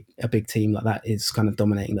when a big team like that is kind of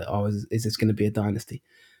dominating, that is this going to be a dynasty?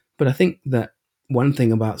 But I think that one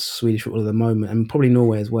thing about Swedish football at the moment, and probably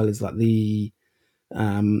Norway as well, is like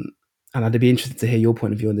and I'd be interested to hear your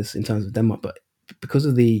point of view on this in terms of Denmark, but because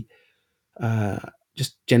of the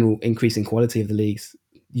just general increasing quality of the leagues,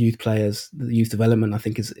 youth players, the youth development, I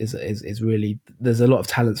think is really, there's a lot of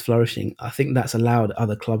talents flourishing. I think that's allowed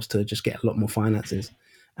other clubs to just get a lot more finances,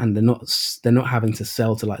 and they're not having to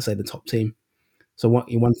sell to, like, say, the top team. So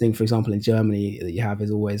one thing, for example, in Germany that you have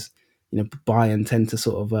is always, Bayern tend to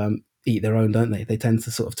sort of eat their own, don't they? They tend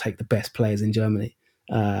to sort of take the best players in Germany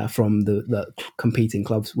from the competing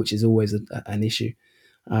clubs, which is always an issue.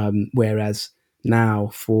 Whereas now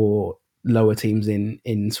for lower teams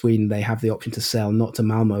in Sweden, they have the option to sell not to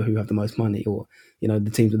Malmo, who have the most money, or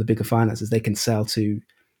the teams with the bigger finances. They can sell to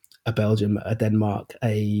a Belgium, a Denmark,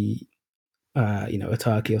 a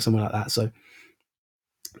Turkey or somewhere like that. So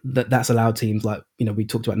that's allowed teams like, we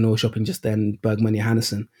talked about Norrköping just then, Bergman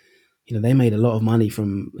Johannesson. They made a lot of money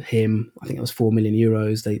from him. I think it was 4 million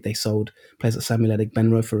euros. They sold players like Samuel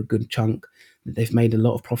Benro for a good chunk. They've made a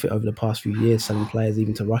lot of profit over the past few years, selling players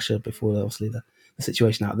even to Russia before, obviously, the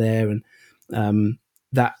situation out there. And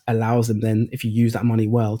that allows them then, if you use that money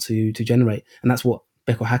well, to generate. And that's what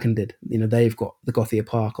Beko Häcken did. They've got the Gothia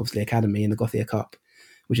Park, obviously, Academy, and the Gothia Cup,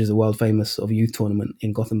 which is a world famous sort of youth tournament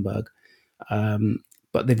in Gothenburg.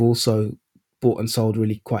 But they've also bought and sold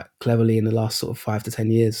really quite cleverly in the last sort of 5 to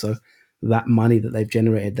 10 years. So that money that they've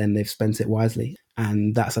generated, then they've spent it wisely,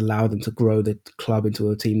 and that's allowed them to grow the club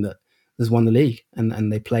into a team that has won the league.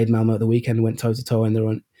 And they played Malmo at the weekend, went toe to toe in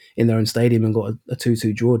their own stadium, and got a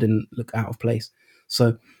 2-2 draw. Didn't look out of place.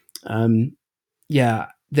 So yeah,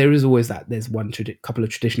 there is always that. There's couple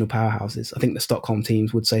of traditional powerhouses. I think the Stockholm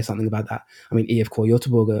teams would say something about that. I mean, IFK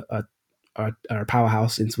Göteborg are a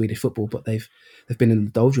powerhouse in Swedish football, but they've been in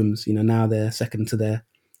the doldrums. Now they're second to their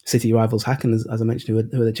city rivals Häcken, as I mentioned,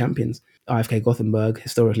 who are the champions. IFK Gothenburg,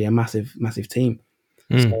 historically a massive team.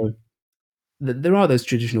 So there are those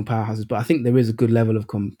traditional powerhouses, but I think there is a good level of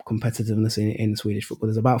competitiveness in Swedish football.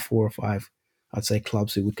 There's about 4 or 5, I'd say,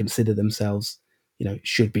 clubs who would consider themselves,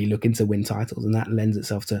 should be looking to win titles, and that lends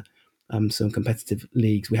itself to some competitive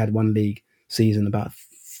leagues. We had one league season about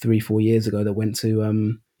 3-4 years ago that went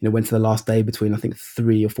to went to the last day between, I think,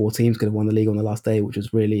 3 or 4 teams could have won the league on the last day, which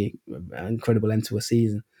was really an incredible end to a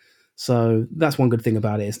season. So that's one good thing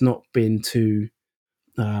about it. It's not been too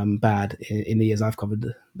bad in the years I've covered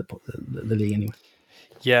the league anyway.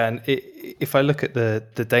 Yeah, and if I look at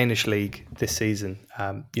the Danish league this season,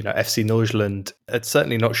 FC Nordsjælland, it's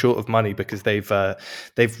certainly not short of money, because they've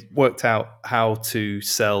worked out how to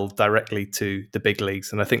sell directly to the big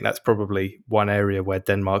leagues, and I think that's probably one area where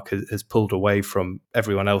Denmark has pulled away from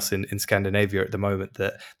everyone else in Scandinavia at the moment.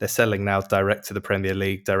 That they're selling now direct to the Premier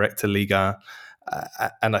League, direct to Liga.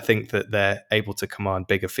 And I think that they're able to command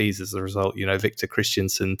bigger fees as a result. Victor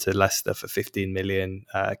Christiansen to Leicester for 15 million,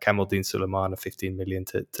 Kamaldeen Suleiman 15 million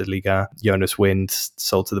to Liga, Jonas Wind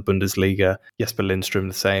sold to the Bundesliga, Jesper Lindström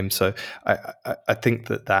the same. So I think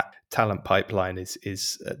that talent pipeline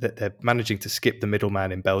is that they're managing to skip the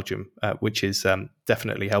middleman in Belgium, which is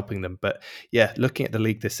definitely helping them. But yeah, looking at the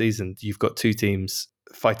league this season, you've got 2 teams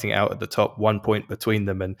fighting out at the top, 1 point between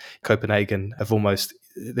them, and Copenhagen have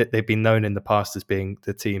they've been known in the past as being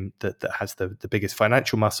the team that has the biggest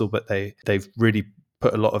financial muscle, but they've really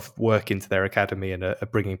put a lot of work into their academy and are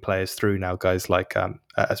bringing players through now, guys like,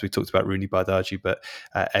 as we talked about, Rooney Bardaji, but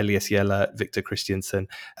Elias Yeller, Victor Christiansen.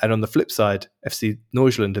 And on the flip side, FC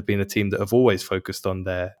Nordsjælland have been a team that have always focused on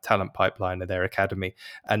their talent pipeline and their academy,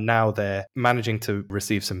 and now they're managing to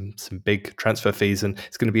receive some big transfer fees, and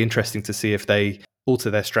it's going to be interesting to see if they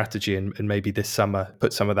alter their strategy and maybe this summer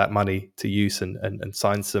put some of that money to use and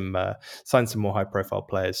sign some more high profile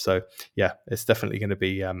players. So yeah, it's definitely going to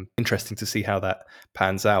be interesting to see how that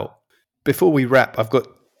pans out. Before we wrap, I've got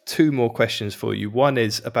 2 more questions for you. One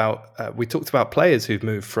is about, we talked about players who've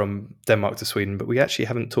moved from Denmark to Sweden, but we actually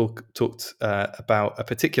haven't talked about a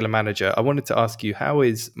particular manager. I wanted to ask you, how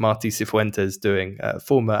is Marti Cifuentes doing,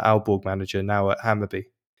 former Aalborg manager, now at Hammarby?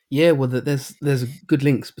 Yeah, well, there's good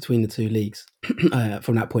links between the 2 leagues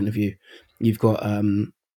from that point of view. You've got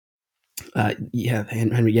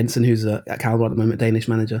Henrik Jensen, who's at Kalmar at the moment, Danish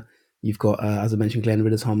manager. You've got, as I mentioned, Glenn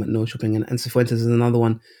Riddersholm at Norrköping, and Cifuentes is another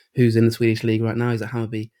one who's in the Swedish league right now. He's at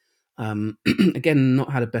Hammarby. Again,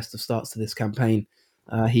 not had a best of starts to this campaign.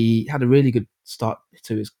 He had a really good start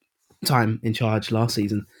to his time in charge last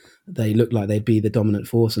season. They looked like they'd be the dominant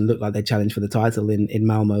force and looked like they'd challenge for the title in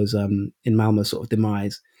Malmo's sort of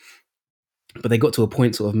demise. But they got to a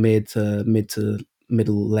point sort of mid to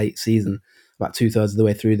middle late season, about 2/3 of the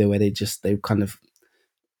way through there, where they kind of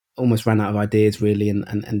almost ran out of ideas really,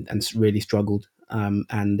 and really struggled.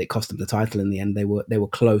 And it cost them the title in the end. They were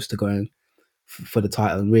close to going for the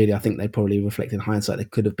title, and really, I think they probably reflect in hindsight they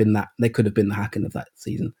could have been that. They could have been the Häcken of that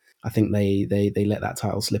season. I think they let that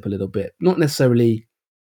title slip a little bit. Not necessarily,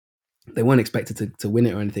 they weren't expected to win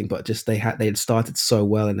it or anything, but just they had started so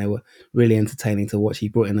well and they were really entertaining to watch. He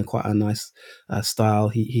brought in quite a nice style.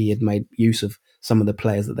 He had made use of some of the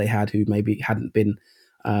players that they had who maybe hadn't been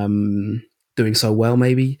doing so well.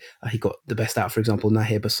 Maybe he got the best out, for example,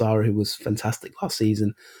 Nahir Basara, who was fantastic last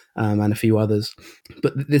season, and a few others.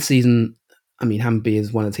 But this season, I mean, Hammarby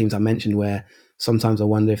is one of the teams I mentioned where sometimes I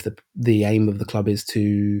wonder if the aim of the club is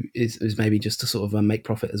maybe just to sort of make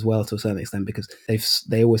profit as well to a certain extent, because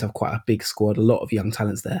they always have quite a big squad, a lot of young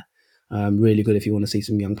talents there. Really good if you want to see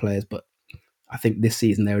some young players, but I think this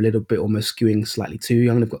season they're a little bit almost skewing slightly too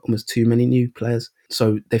young. They've got almost too many new players,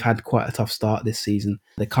 so they've had quite a tough start this season.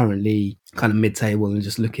 They're currently kind of mid-table and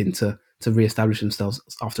just looking to re-establish themselves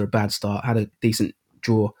after a bad start. Had a decent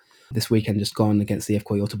draw this weekend just gone against the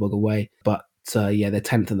FK Göteborg away, but they're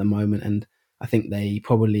 10th at the moment, and I think they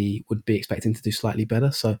probably would be expecting to do slightly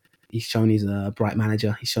better. So he's shown he's a bright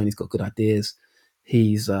manager. He's shown he's got good ideas.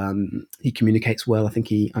 He communicates well. I think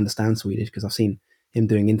he understands Swedish, because I've seen him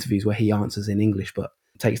doing interviews where he answers in English but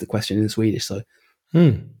takes the question in Swedish. So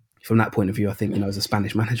from that point of view, I think, as a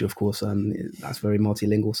Spanish manager, of course, that's very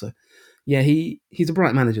multilingual. So yeah, he's a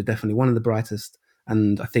bright manager, definitely one of the brightest.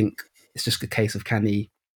 And I think it's just a case of, can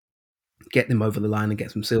he get them over the line and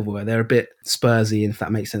get some silverware? They're a bit Spursy, if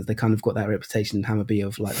that makes sense. They kind of got that reputation in Hammarby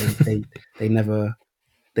of like they never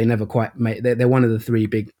quite make. They're one of the three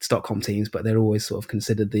big Stockholm teams, but they're always sort of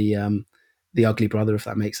considered the ugly brother, if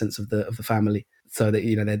that makes sense, of the family. So that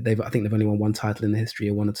I think they've only won one title in the history,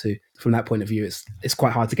 or one or two. From that point of view, it's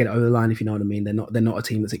quite hard to get it over the line, if you know what I mean. They're not a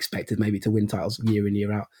team that's expected maybe to win titles year in,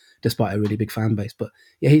 year out, despite a really big fan base. But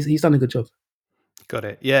yeah, he's done a good job. Got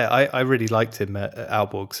it. Yeah, I really liked him at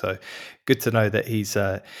Aalborg, so good to know that he's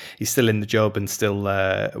still in the job and still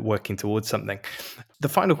working towards something. The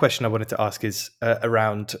final question I wanted to ask is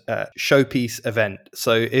around showpiece event.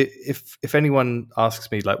 So if anyone asks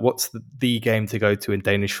me, like, what's the game to go to in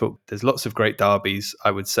Danish football, there's lots of great derbies.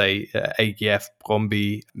 I would say AGF,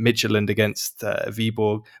 Brøndby, Midtjylland against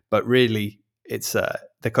Viborg, but really it's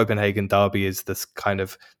the Copenhagen derby is this kind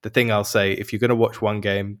of the thing I'll say. If you're going to watch one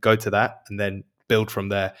game, go to that and then build from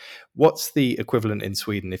there. What's the equivalent in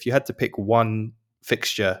Sweden? If you had to pick one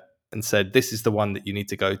fixture and said, this is the one that you need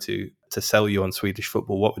to go to sell you on Swedish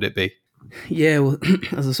football, what would it be? Yeah, well,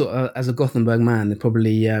 as a Gothenburg man, I'd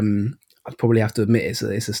probably have to admit it's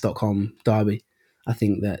a Stockholm derby. I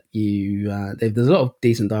think that there's a lot of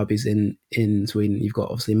decent derbies in Sweden. You've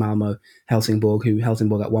got obviously Malmo, Helsingborg, who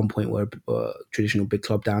Helsingborg at one point were a traditional big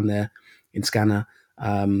club down there in Skåne.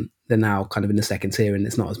 They're now kind of in the second tier, and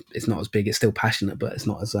it's not as big. It's still passionate, but it's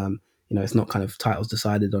not as it's not kind of titles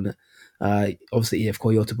decided on it. Obviously,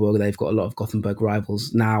 EFK Göteborg, they've got a lot of Gothenburg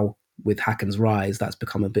rivals now. With Häcken's rise, that's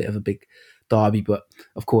become a bit of a big derby. But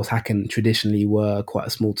of course, Häcken traditionally were quite a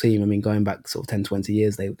small team. I mean, going back sort of 10, 20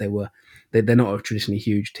 years, they're not a traditionally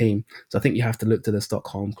huge team. So I think you have to look to the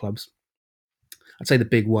Stockholm clubs. I'd say the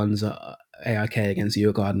big ones are AIK against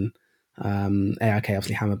Djurgården, AIK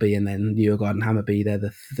obviously Hammarby, and then Djurgården, Hammarby. They're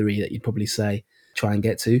the three that you'd probably say try and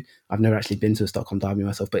get to. I've never actually been to a Stockholm derby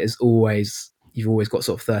myself, but you've always got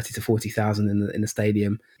sort of 30 to 40,000 in the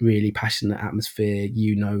stadium. Really passionate atmosphere.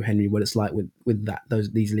 Henry, what it's like with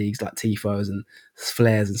these leagues, like tifos and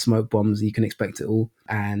flares and smoke bombs. You can expect it all,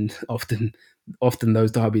 and often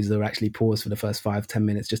those derbies are actually paused for the first 5-10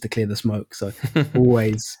 minutes just to clear the smoke. So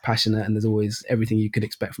always passionate, and there's always everything you could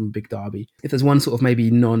expect from a big derby. If there's one sort of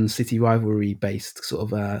maybe non-city rivalry based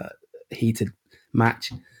sort of heated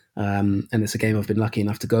match, and it's a game I've been lucky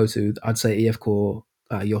enough to go to, I'd say EFK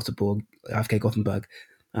Göteborg, AFK Gothenburg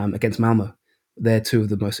against Malmo. They're two of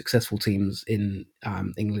the most successful teams in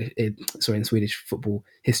in Swedish football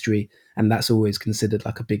history, and that's always considered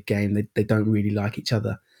like a big game. They don't really like each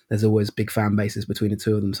other. There's always big fan bases between the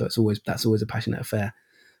two of them, so that's always a passionate affair.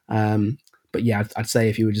 But yeah, I'd say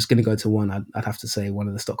if you were just going to go to one, I'd have to say one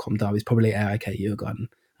of the Stockholm derbies, probably AIK Djurgården,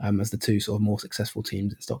 as the two sort of more successful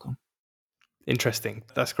teams in Stockholm. Interesting.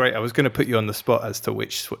 That's great. I was going to put you on the spot as to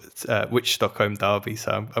which Stockholm derby.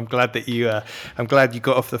 So I'm glad that I'm glad you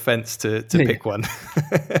got off the fence to Yeah. pick one.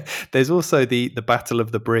 There's also the Battle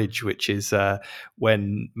of the Bridge, which is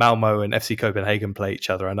when Malmo and FC Copenhagen play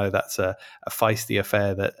each other. I know that's a feisty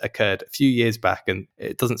affair that occurred a few years back, and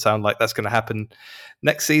it doesn't sound like that's going to happen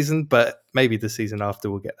next season, but maybe the season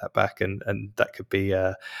after we'll get that back, and that could be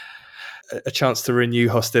a chance to renew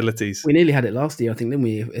hostilities. We nearly had it last year, I think, didn't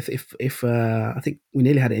we? If I think we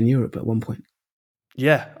nearly had it in Europe at one point.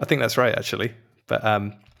 Yeah, I think that's right, actually. But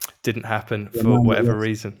didn't happen Yeah, for Malmö whatever lost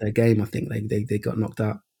reason. their game, I think they got knocked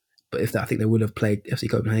out. But if that, I think they would have played FC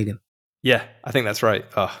Copenhagen. Yeah, I think that's right.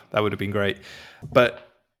 Oh, that would have been great. But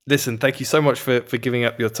listen, thank you so much for giving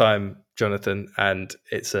up your time, Jonathan. And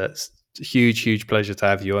it's a huge pleasure to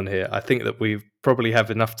have you on here. I think that we probably have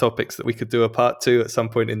enough topics that we could do a part 2 at some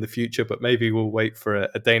point in the future, but maybe we'll wait for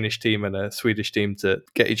a Danish team and a Swedish team to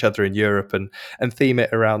get each other in Europe and theme it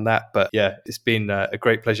around that. But yeah, it's been a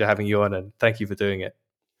great pleasure having you on, and thank you for doing it.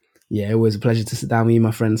 Yeah, it was a pleasure to sit down with you,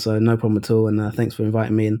 my friend. So no problem at all. And thanks for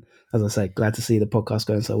inviting me. And as I say, glad to see the podcast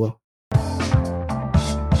going so well.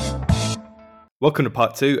 Welcome to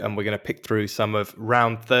part 2, and we're going to pick through some of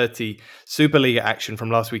round 30 Superliga action from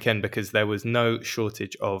last weekend because there was no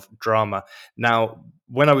shortage of drama. Now,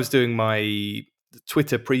 when I was doing my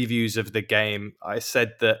Twitter previews of the game, I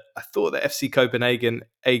said that I thought that FC Copenhagen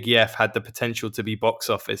AGF had the potential to be box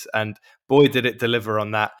office, and boy, did it deliver on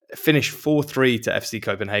that. It finished 4-3 to FC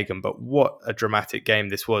Copenhagen, but what a dramatic game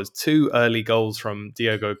this was. 2 early goals from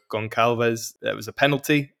Diogo Goncalves. There was a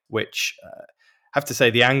penalty, which... have to say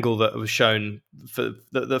the angle that was shown for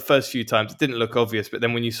the first few times, it didn't look obvious, but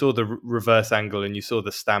then when you saw the reverse angle and you saw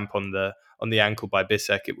the stamp on the ankle by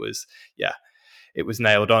Bissek, it was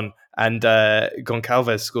nailed on. And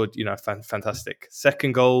Goncalves scored, fantastic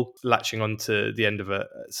second goal, latching on to the end of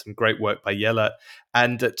some great work by Yeller.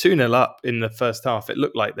 And 2-0 up in the first half, it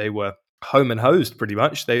looked like they were home and hosed pretty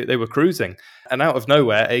much. They were cruising. And out of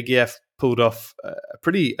nowhere, AGF pulled off a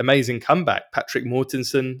pretty amazing comeback. Patrick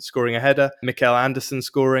Mortensen scoring a header, Mikael Andersen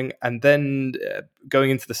scoring, and then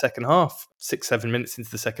going into the second half, 6-7 minutes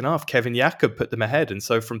into the second half, Kevin Jakob put them ahead. And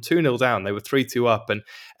so from 2-0 down, they were 3-2 up, and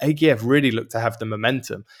AGF really looked to have the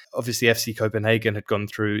momentum. Obviously, FC Copenhagen had gone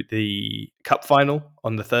through the cup final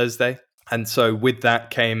on the Thursday, and so with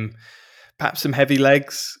that came perhaps some heavy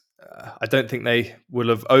legs. I don't think they will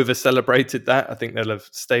have over-celebrated that. I think they'll have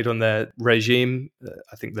stayed on their regime.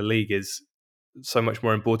 I think the league is so much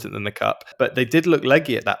more important than the cup. But they did look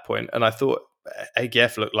leggy at that point, and I thought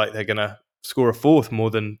AGF looked like they're going to score a fourth more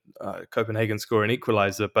than Copenhagen score an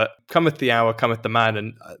equaliser. But cometh the hour, cometh the man,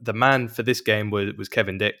 and the man for this game was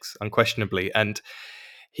Kevin Dix, unquestionably. And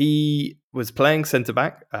he was playing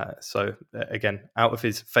centre-back, so again, out of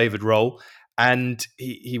his favoured role. And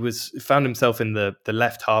he found himself in the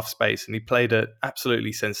left half space, and he played an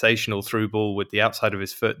absolutely sensational through ball with the outside of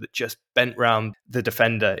his foot that just bent round the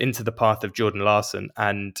defender into the path of Jordan Larsson,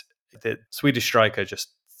 and the Swedish striker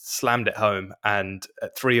just slammed it home. And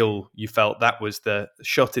at 3-3, you felt that was the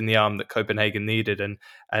shot in the arm that Copenhagen needed,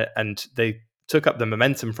 and they took up the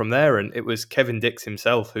momentum from there. And it was Kevin Dix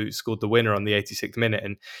himself who scored the winner on the 86th minute,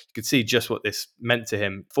 and you could see just what this meant to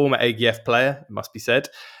him. Former AGF player, it must be said.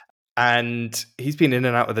 And he's been in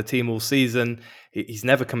and out of the team all season. He's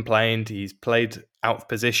never complained. He's played out of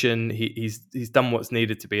position. He's done what's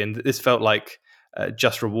needed to be. And this felt like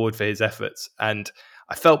just reward for his efforts. And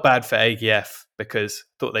I felt bad for AGF because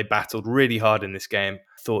I thought they battled really hard in this game.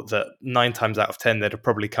 I thought that 9 times out of 10, they'd have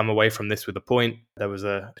probably come away from this with a point. There was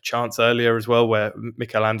a chance earlier as well where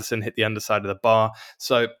Mikael Andersen hit the underside of the bar.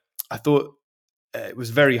 So I thought it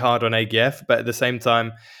was very hard on AGF, but at the same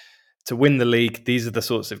time, to win the league, these are the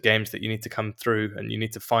sorts of games that you need to come through, and you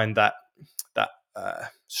need to find that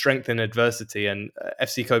strength in adversity. And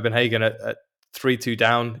FC Copenhagen at 3-2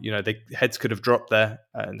 down, the heads could have dropped there,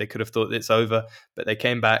 and they could have thought it's over, but they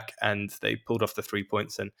came back and they pulled off the 3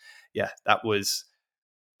 points. And yeah, that was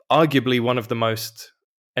arguably one of the most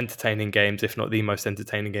entertaining games, if not the most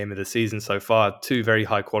entertaining game of the season so far. 2 very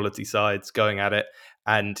high quality sides going at it.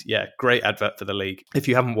 And yeah, great advert for the league. If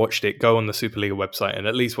you haven't watched it, go on the Superliga website and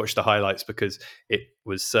at least watch the highlights, because it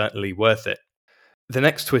was certainly worth it. The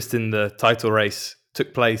next twist in the title race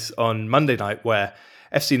took place on Monday night, where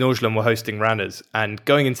FC Nordsjælland were hosting Randers. And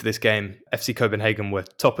going into this game, FC Copenhagen were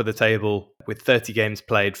top of the table with 30 games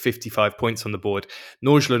played, 55 points on the board.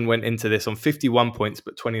 Nordsjælland went into this on 51 points,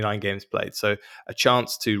 but 29 games played. So a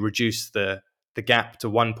chance to reduce the gap to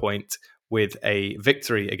 1 point with a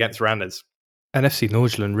victory against Randers. And FC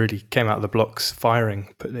Nordsjælland really came out of the blocks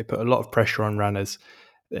firing. They put a lot of pressure on Randers.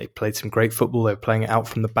 They played some great football. They were playing it out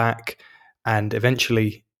from the back. And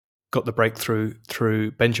eventually, got the breakthrough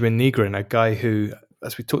through Benjamin Nigren, a guy who,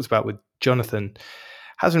 as we talked about with Jonathan,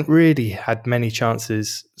 hasn't really had many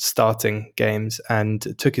chances starting games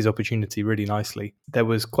and took his opportunity really nicely. There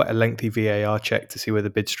was quite a lengthy VAR check to see whether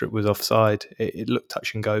Bidstrup was offside. It looked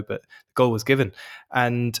touch and go, but the goal was given.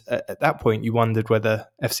 And at that point, you wondered whether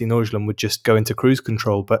FC Nordsjælland would just go into cruise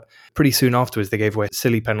control. But pretty soon afterwards, they gave away a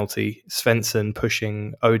silly penalty, Svensson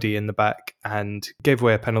pushing Odie in the back, and gave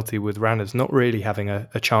away a penalty with Randers not really having a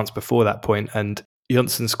chance before that point. And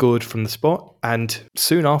Jonsson scored from the spot, and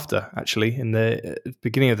soon after, actually, in the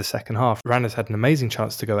beginning of the second half, Randers had an amazing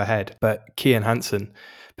chance to go ahead, but Kian Hansen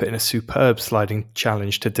put in a superb sliding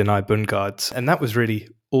challenge to deny Bundgaard's, and that was really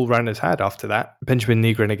all Randers had after that. Benjamin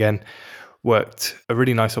Nigren again worked a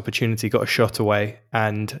really nice opportunity, got a shot away,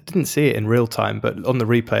 and didn't see it in real time, but on the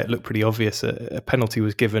replay it looked pretty obvious. A penalty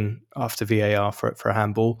was given after VAR for a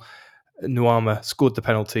handball. Nuama scored the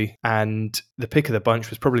penalty, and the pick of the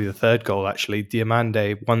bunch was probably the third goal, actually.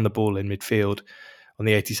 Diamande won the ball in midfield on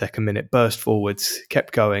the 82nd minute, burst forwards,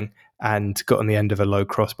 kept going, and got on the end of a low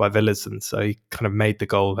cross by Villerson. So he kind of made the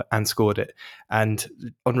goal and scored it. And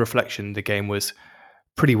on reflection, the game was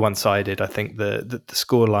pretty one-sided. I think the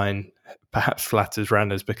scoreline perhaps flatters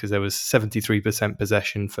Randers because there was 73%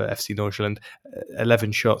 possession for FC Nordsjælland,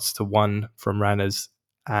 11 shots to 1 from Randers,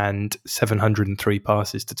 and 703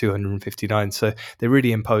 passes to 259. So they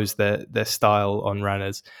really imposed their style on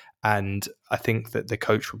Randers. And I think that the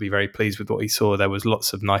coach will be very pleased with what he saw. There was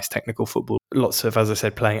lots of nice technical football, lots of, as I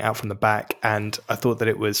said, playing out from the back. And I thought that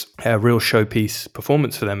it was a real showpiece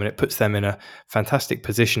performance for them. And it puts them in a fantastic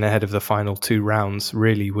position ahead of the final 2 rounds,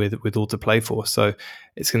 really, with all to play for. So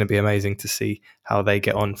it's going to be amazing to see how they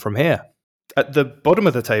get on from here. At the bottom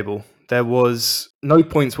of the table, there was no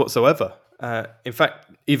points whatsoever. In fact,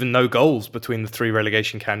 even no goals between the 3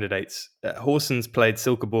 relegation candidates. Horsens played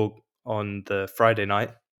Silkeborg on the Friday night,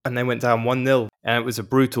 and they went down 1-0. And it was a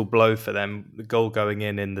brutal blow for them, the goal going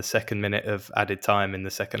in the second minute of added time in the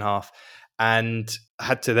second half. And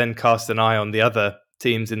had to then cast an eye on the other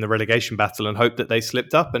teams in the relegation battle and hope that they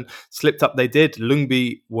slipped up. And slipped up they did.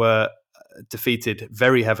 Lyngby were defeated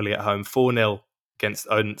very heavily at home, 4-0 against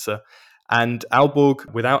Odense. And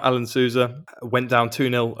Aalborg, without Alan Souza, went down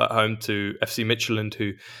 2-0 at home to FC Midtjylland,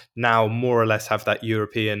 who now more or less have that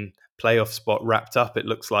European playoff spot wrapped up, it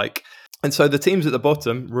looks like. And so the teams at the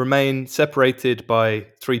bottom remain separated by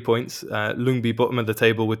 3 points. Lyngby bottom of the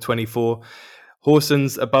table with 24.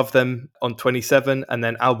 Horsens above them on 27, and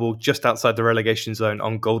then Aalborg just outside the relegation zone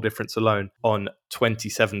on goal difference alone on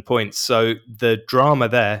 27 points. So the drama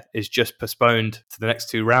there is just postponed to the next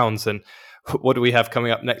 2 rounds. And what do we have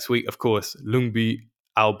coming up next week? Of course, Lyngby,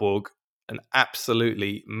 Aalborg, an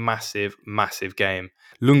absolutely massive, massive game.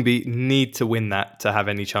 Lyngby need to win that to have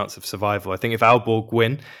any chance of survival. I think if Aalborg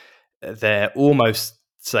win, they're almost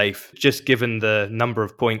safe, just given the number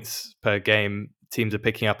of points per game teams are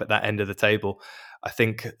picking up at that end of the table. I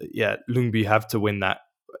think, Lyngby have to win that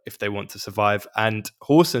if they want to survive. And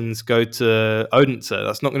Horsens go to Odense.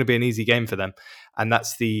 That's not going to be an easy game for them. And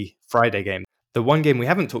that's the Friday game. The one game we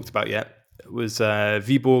haven't talked about yet was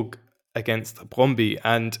Viborg against Brøndby.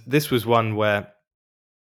 And this was one where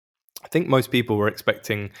I think most people were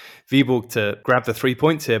expecting Viborg to grab the 3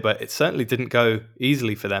 points here, but it certainly didn't go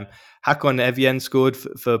easily for them. Hakon Evjen scored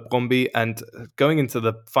for Brøndby, and going into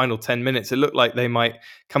the final 10 minutes, it looked like they might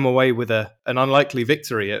come away with an unlikely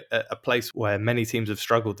victory at a place where many teams have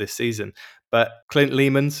struggled this season. But Clint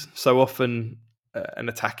Leemans, so often an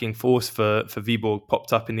attacking force for Viborg,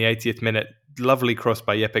 popped up in the 80th minute. Lovely cross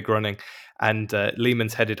by Jeppe Grønning, and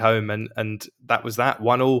Leemans headed home, and that was that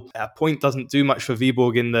 1-1. A point doesn't do much for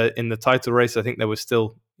Viborg in the title race. I think there was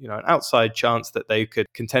still an outside chance that they could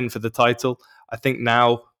contend for the title. I think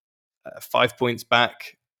now 5 points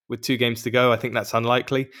back with 2 games to go, I think that's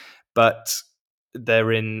unlikely, but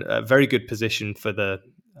they're in a very good position for the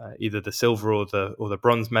either the silver or the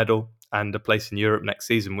bronze medal and a place in Europe next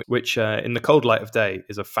season, which in the cold light of day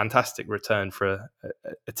is a fantastic return for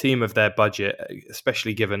a team of their budget,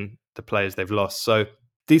 especially given the players they've lost. So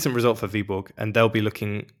decent result for Viborg, and they'll be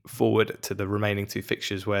looking forward to the remaining 2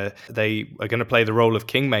 fixtures where they are going to play the role of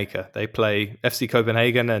kingmaker. They play FC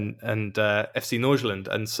Copenhagen and FC Nordsjælland,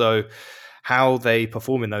 and so how they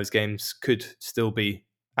perform in those games could still be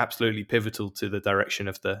absolutely pivotal to the direction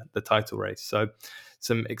of the title race. So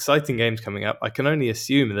some exciting games coming up. I can only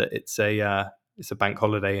assume that it's a bank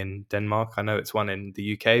holiday in Denmark. I know it's one in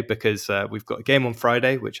the UK because we've got a game on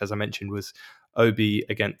Friday, which, as I mentioned, was OB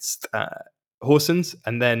against Horsens,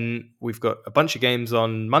 and then we've got a bunch of games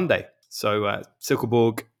on Monday. So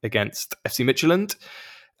Silkeborg against FC Midtjylland,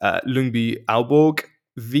 Lyngby Aalborg,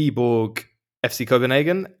 Viborg FC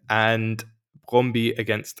Copenhagen, and Brøndby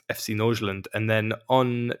against FC Nordsjælland. And then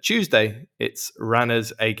on Tuesday, it's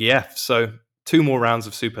Randers AGF. So 2 more rounds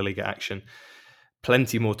of Superliga action.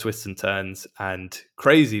 Plenty more twists and turns, and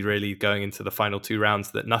crazy really going into the final 2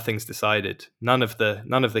 rounds that nothing's decided. None of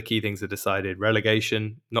the key things are decided.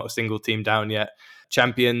 Relegation, not a single team down yet.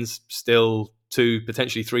 Champions, still 2,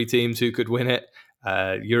 potentially 3 teams who could win it.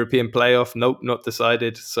 European playoff, nope, not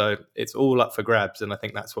decided. So it's all up for grabs, and I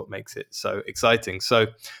think that's what makes it so exciting. So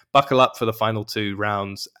buckle up for the final 2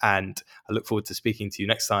 rounds, and I look forward to speaking to you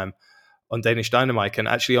next time on Danish Dynamite. And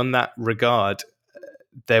actually, on that regard,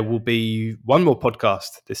 there will be one more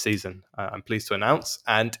podcast this season, I'm pleased to announce,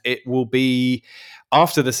 and it will be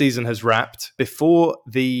after the season has wrapped, before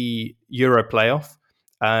the Euro playoff.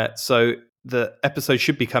 So the episode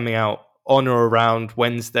should be coming out on or around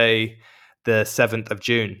Wednesday, the 7th of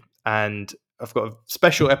June. And I've got a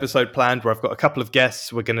special episode planned where I've got a couple of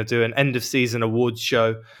guests. We're going to do an end of season awards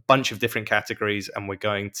show, bunch of different categories, and we're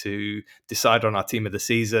going to decide on our team of the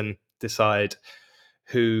season, decide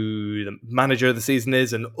who the manager of the season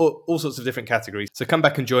is, and all sorts of different categories. So come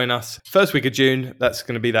back and join us. First week of June, that's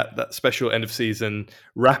going to be that special end of season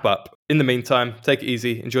wrap up. In the meantime, take it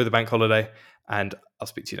easy, enjoy the bank holiday, and I'll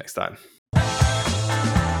speak to you next time.